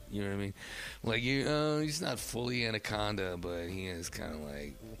side. You know what I mean? Like he's not fully anaconda, but he is kind of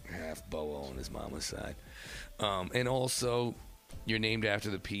like half boa on his mama's side. And also, you're named after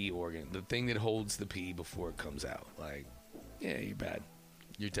the pee organ, the thing that holds the pee before it comes out. Like, yeah, you're bad.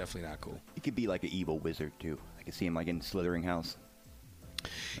 You're definitely not cool. He could be like an evil wizard too. I could see him like in Slithering House.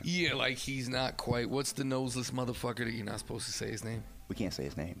 Yeah, like he's not quite. What's the noseless motherfucker that you're not supposed to say his name? We can't say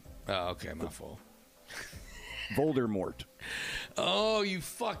his name. Oh, okay, my fault. Voldemort. Oh, you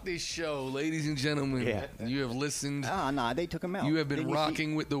fucked this show, ladies and gentlemen. Yeah. You have listened. Nah, they took him out. You have been Didn't you see-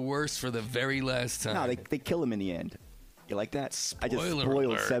 rocking with the worst for the very last time. No, they kill him in the end. You like that? I just Spoiler spoiled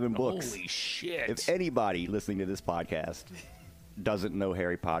alert. 7 books. Holy shit. If anybody listening to this podcast doesn't know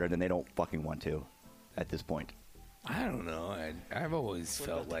Harry Potter, then they don't fucking want to at this point. I don't know. I've always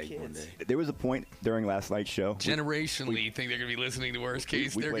felt like when they... There was a point during last night's show. Generationally, you think they're going to be listening to Worst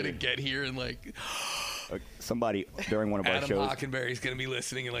Case? we They're going to waited. get here and like... Somebody during one of our Adam shows. Hockenberry's going to be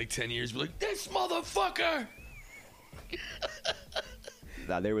listening in like 10 years, be like, this motherfucker!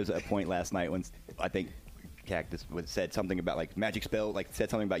 There was a point last night when I think Cactus said something about like magic spell, like said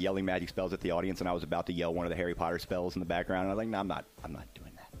something about yelling magic spells at the audience, and I was about to yell one of the Harry Potter spells in the background. And I was like, no, I'm not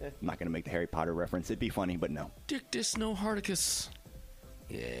doing that. I'm not going to make the Harry Potter reference. It'd be funny, but no. Dictus no Hardicus.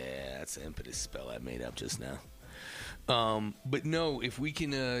 Yeah, that's an impetus spell I made up just now. But no, if we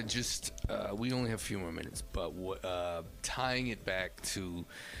can we only have a few more minutes, but tying it back to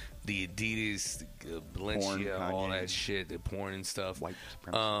the Adidas, the Balenciaga, Porn, all Kanye. that shit, the porn and stuff. White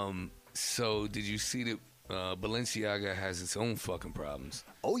supremacy. So did you see that Balenciaga has its own fucking problems?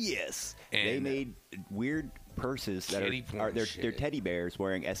 Oh yes, And they made weird purses that kitty porn are they're shit. teddy bears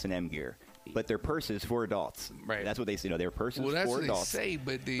wearing S&M gear, but they're purses for adults. Right. That's what they say. No, they're purses Well, that's for what adults. they say,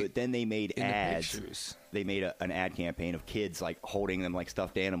 but then they made in the ads. pictures. They made an ad campaign of kids like holding them like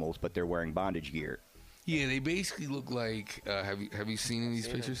stuffed animals, but they're wearing bondage gear. Yeah, they basically look like. Have you seen any of these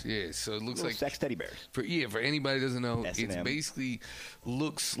pictures? Yeah, so it looks Little like sex teddy bears. For anybody who doesn't know, S&M. it's basically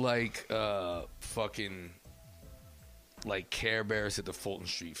looks like fucking like Care Bears at the Fulton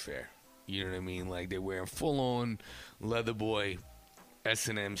Street Fair. You know what I mean? Like they're wearing full on leather boy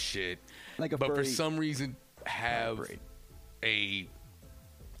S&M shit, Like a but for furry some reason have hybrid. a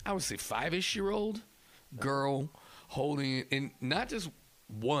I would say 5-ish-year-old girl holding it, and not just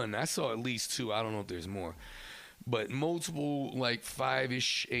one. I saw at least two. I don't know if there's more, but multiple like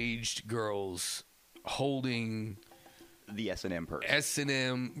 5-ish aged girls holding The S&M purse.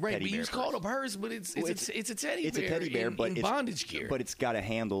 S&M. Right, Teddy but you bear just call it a purse. purse, but it's Well, a teddy it's bear. a teddy bear, in, but in it's bondage gear. But it's got a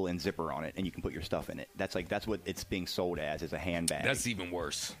handle and zipper on it, and you can put your stuff in it. That's what it's being sold as a handbag. That's even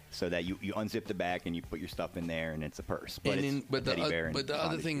worse. So that you unzip the back and you put your stuff in there, and it's a purse. But And it's then, but a the teddy bear and other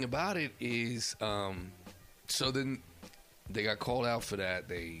bondage thing gear. about it is, so then they got called out for that.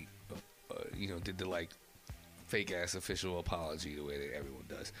 They, did the like fake ass official apology the way that everyone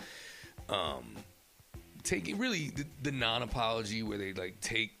does. Taking really the non-apology where they like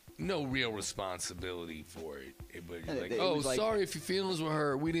take no real responsibility for it, but you're like, It oh, was like- sorry if your feelings were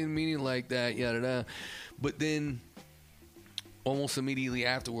hurt. We didn't mean it like that. Yada yada. But then, almost immediately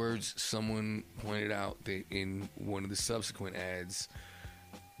afterwards, someone pointed out that in one of the subsequent ads,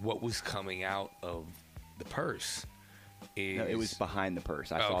 what was coming out of the purse is No, it was behind the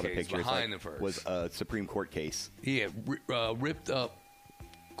purse. I saw the Okay, it's picture. behind the purse. Was a Supreme Court case. ripped up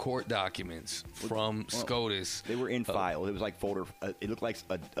court documents from SCOTUS. They were in files. It was like folder. It looked like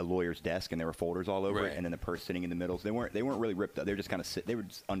a lawyer's desk, and there were folders all over Right. it, and then the purse sitting in the middle. So they weren't really ripped up. They were just kind of they were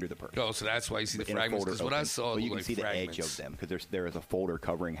just under the purse. Oh, so that's why you see the in a fragments. folder Because what I open. saw, But you looked can like see the fragments. edge of them because there is a folder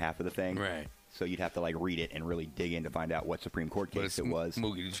covering half of the thing. Right. So you'd have to like read it and really dig in to find out what Supreme Court But case it was.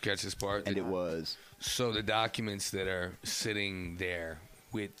 Mookie, did you catch this part? And it was So the documents that are sitting there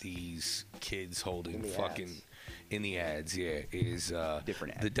with these kids holding In the fucking ads. in the ads, is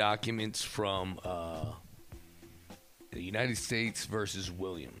Different ads. the documents from the United States versus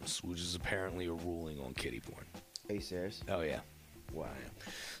Williams, which is apparently a ruling on kiddie porn. Are you serious? Oh yeah. Wow.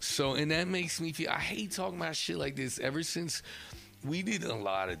 So, and that makes me feel, I hate talking about shit like this. Ever since we did a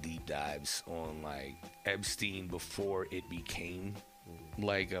lot of deep dives on like Epstein before it became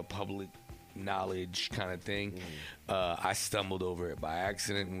like a public knowledge kind of thing, I stumbled over it by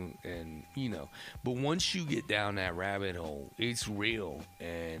accident, and but once you get down that rabbit hole, it's real,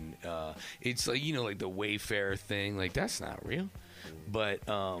 and it's like like the Wayfarer thing, like that's not real, but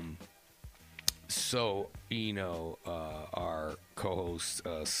so our co-host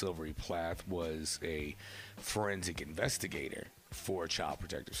Silvery Plath was a forensic investigator for Child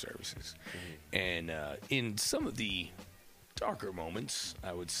Protective Services, and in some of the darker moments,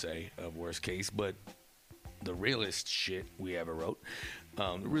 I would say, of worst case, but the realest shit we ever wrote,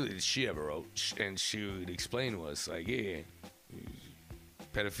 really that she ever wrote, and she would explain to us, like,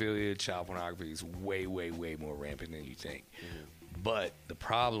 pedophilia, child pornography is way, way, way more rampant than you think. But the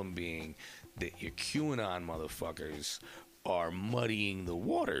problem being that your QAnon motherfuckers are muddying the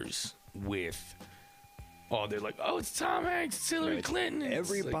waters with, they're like, it's Tom Hanks, it's Hillary Clinton. and it's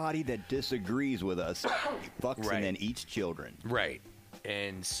like- everybody that disagrees with us fucks Right. and then eats children. Right.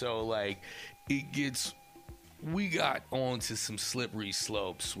 And so, like, we got onto some slippery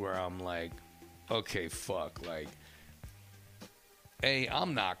slopes where I'm like, okay, fuck. Like, A,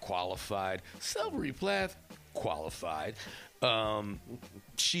 I'm not qualified. Silvery Plath, qualified.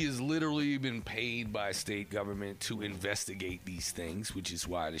 She has literally been paid by state government to investigate these things, which is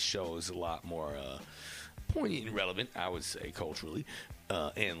why the show is a lot more poignant and relevant, I would say, culturally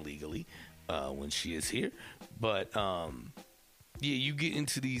and legally when she is here. But you get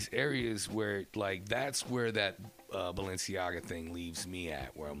into these areas where, like, that's where that Balenciaga thing leaves me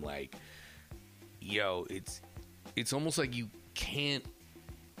at, where I'm like, yo, it's almost like you can't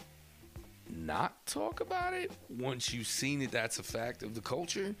not talk about it once you've seen it. That's a fact of the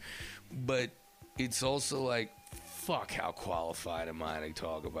culture. But it's also like, fuck, how qualified am I to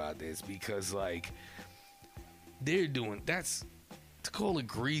talk about this? Because, like, they're doing, that's, to call it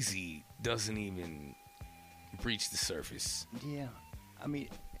greasy doesn't even breach the surface. Yeah. I mean,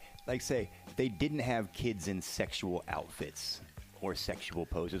 like, say, they didn't have kids in sexual outfits or sexual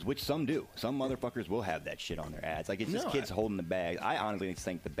poses, which some do. Some motherfuckers will have that shit on their ads. Like, it's just kids holding the bag. I honestly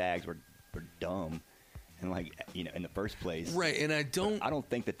think the bags were dumb. And, like, you know, in the first place. Right, and I don't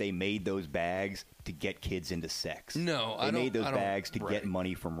think that they made those bags to get kids into sex. No, they made those bags to get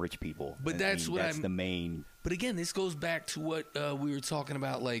money from rich people. But that's the main. But again, this goes back to what we were talking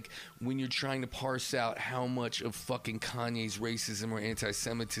about, like, when you're trying to parse out how much of fucking Kanye's racism or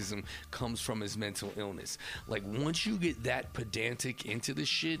anti-Semitism comes from his mental illness. Like, once you get that pedantic into the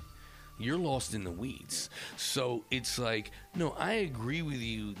shit, you're lost in the weeds. So it's like, no, I agree with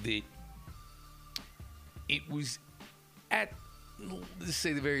you that it was, at, let's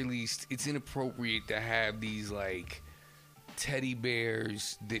say the very least, it's inappropriate to have these, like, teddy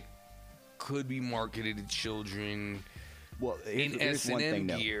bears that could be marketed to children. Well, in here's one S&M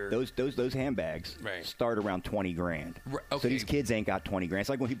thing, gear. Those handbags start around $20,000. Right, okay. So these kids ain't got $20,000. It's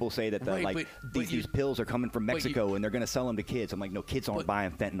like when people say that these pills are coming from Mexico and they're going to sell them to kids. I'm like, no, kids aren't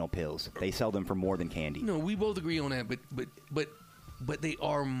buying fentanyl pills. They sell them for more than candy. No, we both agree on that. But they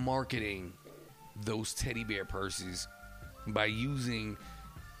are marketing those teddy bear purses by using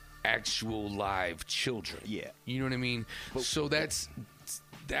actual live children. Yeah. You know what I mean? So that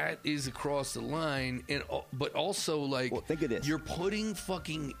is across the line. And but also, like, think of this. You're putting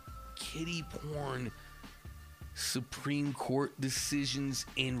fucking kiddie porn Supreme Court decisions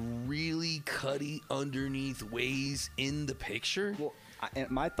in really cutty underneath ways in the picture. Well, and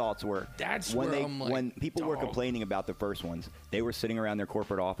my thoughts were when people were complaining about the first ones, they were sitting around their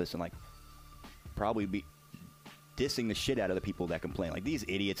corporate office and, like, probably be dissing the shit out of the people that complain. Like, these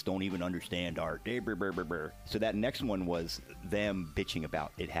idiots don't even understand art. So that next one was them bitching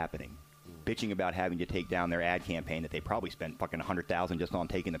about it happening. Bitching about having to take down their ad campaign that they probably spent fucking $100,000 just on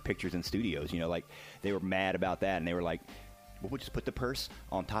taking the pictures in studios. You know, like, they were mad about that, and they were like, well, we'll just put the purse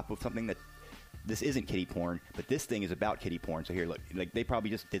on top of something that this isn't kiddie porn, but this thing is about kiddie porn. So here, look, like, they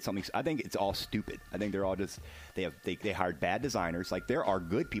probably just did something. I think it's all stupid. I think they're all just they hired bad designers. Like, there are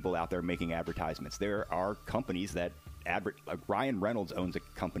good people out there making advertisements. There are companies that like Ryan Reynolds owns a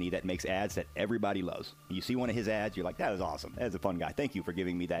company that makes ads that everybody loves. You see one of his ads, you're like, that is awesome. That is a fun guy. Thank you for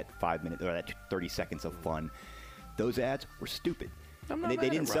giving me that 5 minutes or that 30 seconds of fun. Those ads were stupid. They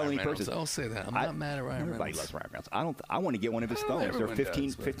didn't sell any purses. I'll say that. I'm not mad at Ryan Reynolds. Everybody loves Ryan Reynolds. I want to get one of his phones. They're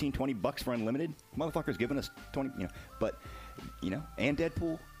 $15, $20 for unlimited. Motherfucker's giving us 20, you know. But, you know, and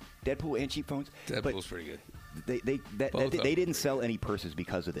Deadpool and cheap phones. Deadpool's pretty good. They didn't sell any purses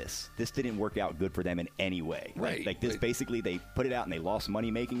because of this. This didn't work out good for them in any way. Right. Like this, basically, they put it out and they lost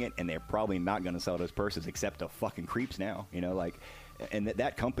money making it, and they're probably not going to sell those purses except to fucking creeps now. You know, like, and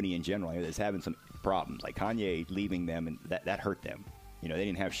that company in general is having some problems. Like Kanye leaving them, and that hurt them. You know, they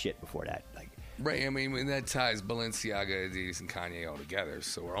didn't have shit before that. Like, right. I mean, and that ties Balenciaga, Adidas, and Kanye all together.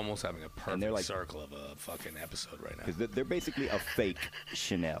 So we're almost having a perfect circle of a fucking episode right now. Because they're basically a fake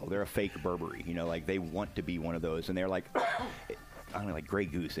Chanel. They're a fake Burberry. You know, like, they want to be one of those, and they're like, I don't know, like Grey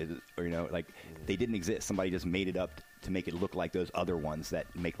Goose, or, you know, like, they didn't exist. Somebody just made it up to make it look like those other ones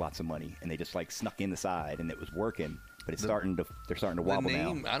that make lots of money, and they just, like, snuck in the side, and it was working. But they're starting to wobble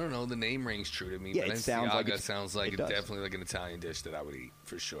now. I don't know. The name rings true to me. Yeah, Balenciaga sounds like it's definitely like an Italian dish that I would eat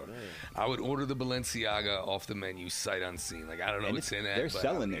for sure. Right. I would order the Balenciaga off the menu, sight unseen. Like, I don't know what's in that. They're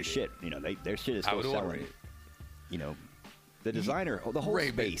selling their shit. You know, their shit is still selling. You know, the designer, the whole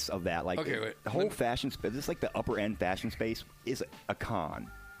space of that, like, the whole fashion space, just like the upper end fashion space, is a con.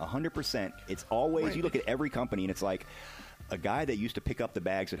 100%. It's always you look at every company, and it's like a guy that used to pick up the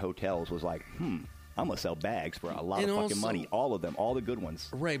bags at hotels was like, I'm going to sell bags for a lot of fucking money. All of them. All the good ones.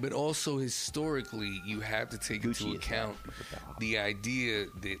 Right, but also historically, you have to take into account the idea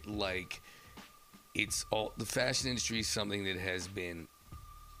that, like, it's all the fashion industry is something that has been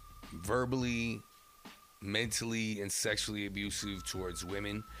verbally, mentally, and sexually abusive towards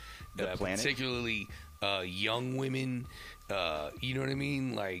women, particularly young women. You know what I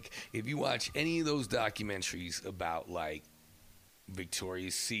mean? Like, if you watch any of those documentaries about, like,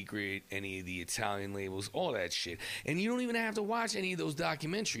 Victoria's Secret, any of the Italian labels, all that shit. And you don't even have to watch any of those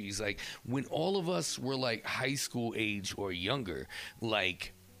documentaries. Like, when all of us were, like, high school age or younger,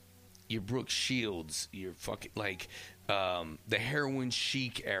 like, your Brooke Shields, your fucking, like, the heroin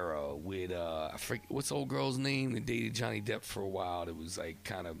chic era with, I forget, what's the old girl's name that dated Johnny Depp for a while that was, like,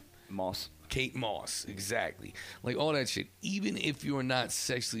 kind of Moss. Kate Moss, exactly. Like all that shit. Even if you're not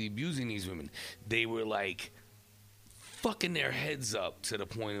sexually abusing these women, they were like fucking their heads up to the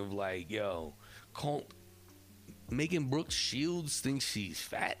point of like, yo, making Brooke Shields think she's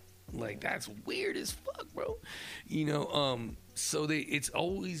fat. Like that's weird as fuck, bro. You know, so it's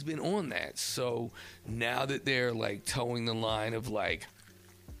always been on that. So now that they're like towing the line of like,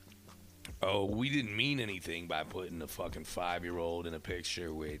 oh, we didn't mean anything by putting a fucking 5-year-old in a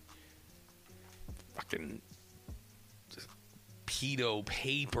picture with fucking pedo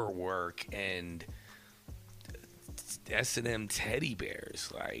paperwork and S&M teddy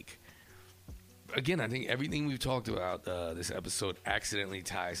bears. Like, again, I think everything we've talked about this episode accidentally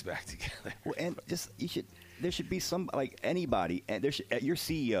ties back together. Well, and there should be some, like anybody, and your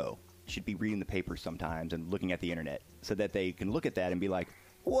CEO should be reading the paper sometimes and looking at the internet so that they can look at that and be like,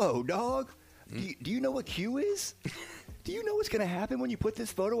 whoa, dog, do you know what Q is? Do you know what's going to happen when you put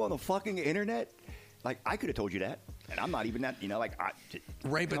this photo on the fucking internet? Like, I could have told you that, and I'm not even that, you know, like,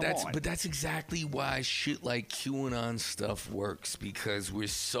 right, but that's exactly why shit like QAnon stuff works, because we're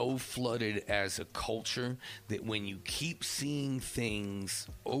so flooded as a culture that when you keep seeing things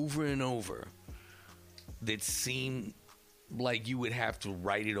over and over that seem like you would have to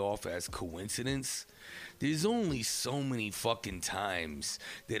write it off as coincidence, there's only so many fucking times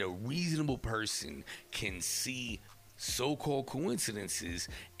that a reasonable person can see so-called coincidences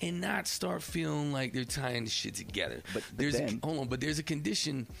and not start feeling like they're tying the shit together. But there's a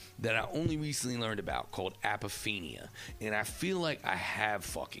condition that I only recently learned about called apophenia, and I feel like I have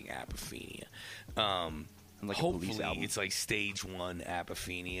fucking apophenia. Like hopefully it's like stage 1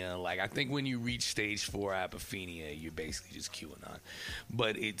 apophenia. Like I think when you reach stage 4 apophenia, you're basically just QAnon.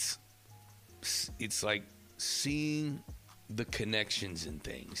 But it's like seeing the connections in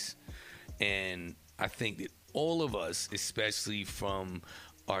things, and I think that all of us, especially from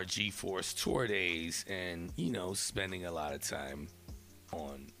our G-Force tour days and, you know, spending a lot of time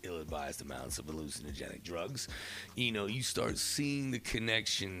on ill-advised amounts of hallucinogenic drugs, you know, you start seeing the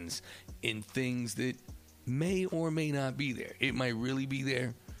connections in things that may or may not be there. It might really be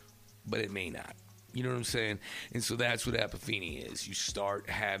there, but it may not. You know what I'm saying? And so that's what apophenia is. You start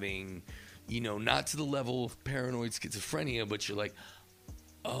having, you know, not to the level of paranoid schizophrenia, but you're like,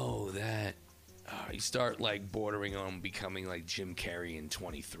 oh, that... you start like bordering on becoming like Jim Carrey in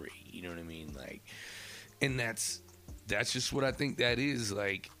 23. You know what I mean? Like, and that's just what I think that is.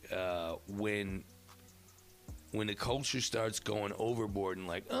 Like, when the culture starts going overboard and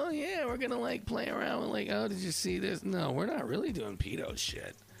like, oh yeah, we're gonna like play around with like, oh, did you see this? No, we're not really doing pedo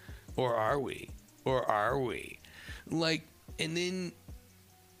shit, or are we? Like, and then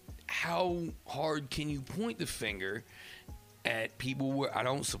how hard can you point the finger at people where I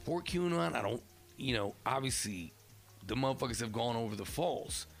don't support QAnon? I don't. You know, obviously, the motherfuckers have gone over the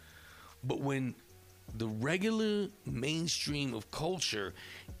falls. But when the regular mainstream of culture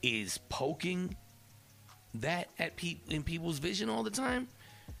is poking that at in people's vision all the time,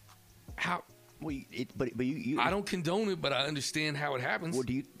 how? Well, but you I don't condone it, but I understand how it happens. Well,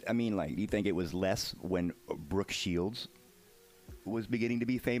 do you think it was less when Brooke Shields was beginning to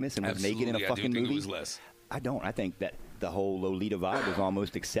be famous and was Absolutely, naked in a fucking movie? It was less. I don't. I think that the whole Lolita vibe was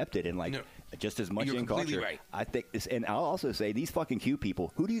almost accepted and like just as much in culture. Right. I think this, and I'll also say these fucking Q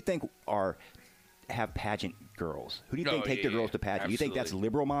people. Who do you think have pageant girls? Who do you think take their girls to pageant? Absolutely. You think that's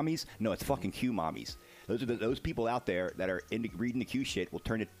liberal mommies? No, it's fucking Q mommies. Those are those people out there that are reading the Q shit will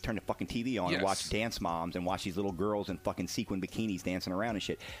turn the fucking TV on and watch Dance Moms and watch these little girls in fucking sequin bikinis dancing around and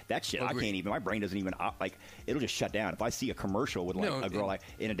shit. That shit, I can't even. My brain doesn't even like. It'll just shut down if I see a commercial with like a girl like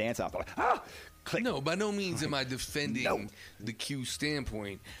in a dance outfit. Like, click. No, by no means am I defending the Q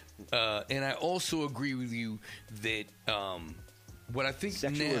standpoint, and I also agree with you that. What I think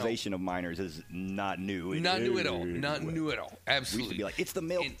sexualization of minors is not new. Not new at all. Not new at all. Absolutely. We used to be like, it's the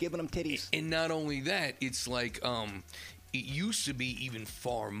milk giving them titties. And not only that, it's like it used to be even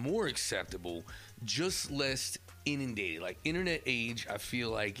far more acceptable, just less inundated. Like internet age, I feel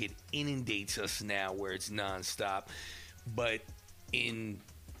like it inundates us now where it's nonstop. But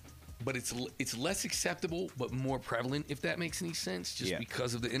it's less acceptable, but more prevalent, if that makes any sense, just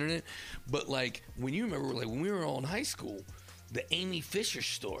because of the internet. But like when you remember, like when we were all in high school, the Amy Fisher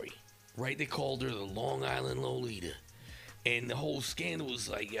story, right? They called her the Long Island Lolita. And the whole scandal was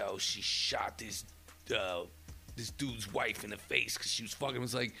like, yo, she shot this dude's wife in the face because she was fucking. It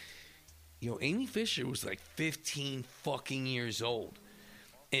was like, yo, Amy Fisher was like 15 fucking years old.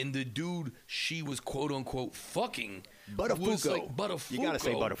 And the dude she was quote unquote fucking was like Buttafuoco. You gotta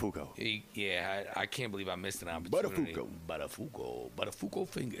say Buttafuoco. Yeah, I can't believe I missed an opportunity. Buttafuoco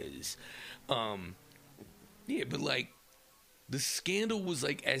fingers. Yeah, but like, The scandal was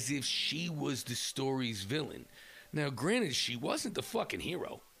like as if she was the story's villain. Now, granted, she wasn't the fucking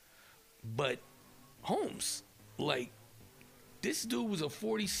hero, but Holmes, like, this dude was a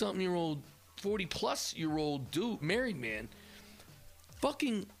 40-something-year-old, 40-plus-year-old dude, married man,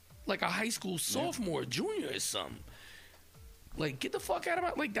 fucking like a high school sophomore, junior or something. Like, get the fuck out of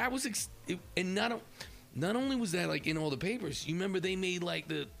my... Like, that was... and not only was that, like, in all the papers, you remember they made, like,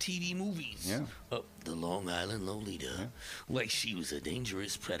 the TV movies. Yeah. The Long Island Lolita. Yeah. Like, she was a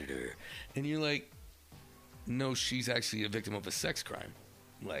dangerous predator. And you're like, no, she's actually a victim of a sex crime.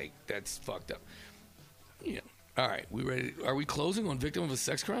 Like, that's fucked up. Yeah. All right, we ready? Are we closing on victim of a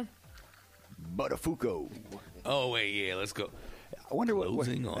sex crime? Buttafuoco. Oh, wait, yeah, let's go. I wonder what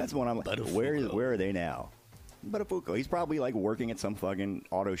that's one I'm like, where are they now? Buttafuoco. He's probably like working at some fucking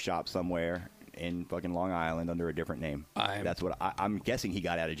auto shop somewhere in fucking Long Island under a different name. That's what I'm guessing. He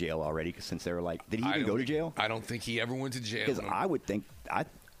got out of jail already since they were like, did he even go to jail? I don't think he ever went to jail. Because I would think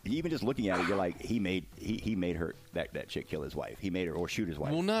even just looking at it, you're like, he made her that chick kill his wife. He made her or shoot his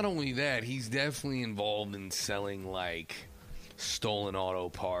wife. Well, not only that, he's definitely involved in selling like stolen auto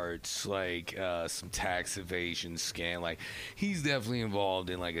parts, like some tax evasion scam. Like, he's definitely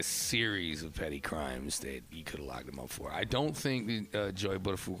involved in like a series of petty crimes that you could have locked him up for. I don't think that Joey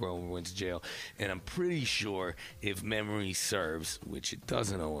Buttafuoco went to jail, and I'm pretty sure, if memory serves, which it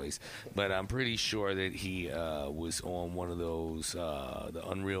doesn't always, but I'm pretty sure that he was on one of those, the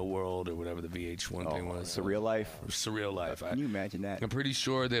Unreal World or whatever the VH1 thing was. Surreal Life? Surreal Life. Can you imagine that? I'm pretty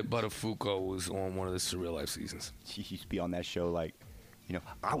sure that Buttafuoco was on one of the Surreal Life seasons. He used to be on that show like, you know,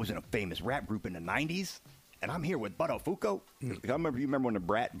 I was in a famous rap group in the 90s, and I'm here with Buttafuoco. You remember when the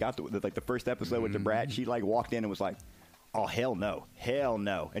Brat got the first episode with the Brat? She like walked in and was like, oh, hell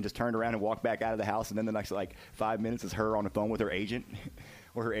no, and just turned around and walked back out of the house. And then the next like 5 minutes is her on the phone with her agent,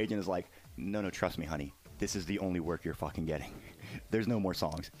 where her agent is like, no, trust me, honey, this is the only work you're fucking getting. There's no more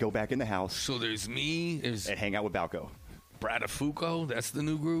songs. Go back in the house. So there's me, and hang out with Balco. Buttafuoco, that's the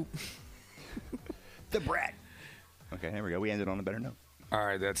new group. The Brat. Okay, there we go. We ended on a better note. All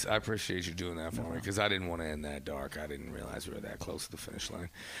right, I appreciate you doing that for me, because I didn't want to end that dark. I didn't realize we were that close to the finish line.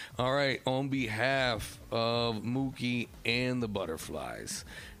 All right, on behalf of Mookie and the Butterflies,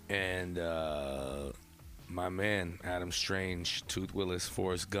 and my man, Adam Strange, Tooth Willis,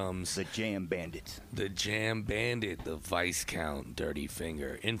 Forrest Gums. The Jam Bandit. The Jam Bandit, the Vice Count, Dirty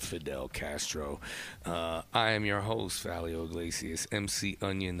Finger, Infidel Castro. I am your host, Valio Iglesias, MC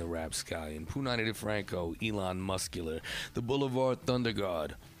Onion, the Rapscallion, Punani DeFranco, Elon Muscular, the Boulevard Thunder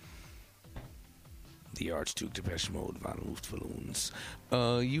God, the Archduke Depeche Mode, Von Luftballons.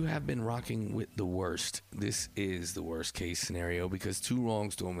 You have been rocking with the worst. This is the worst case scenario, because 2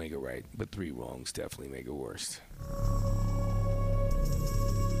 wrongs don't make it right, but 3 wrongs definitely make it worst.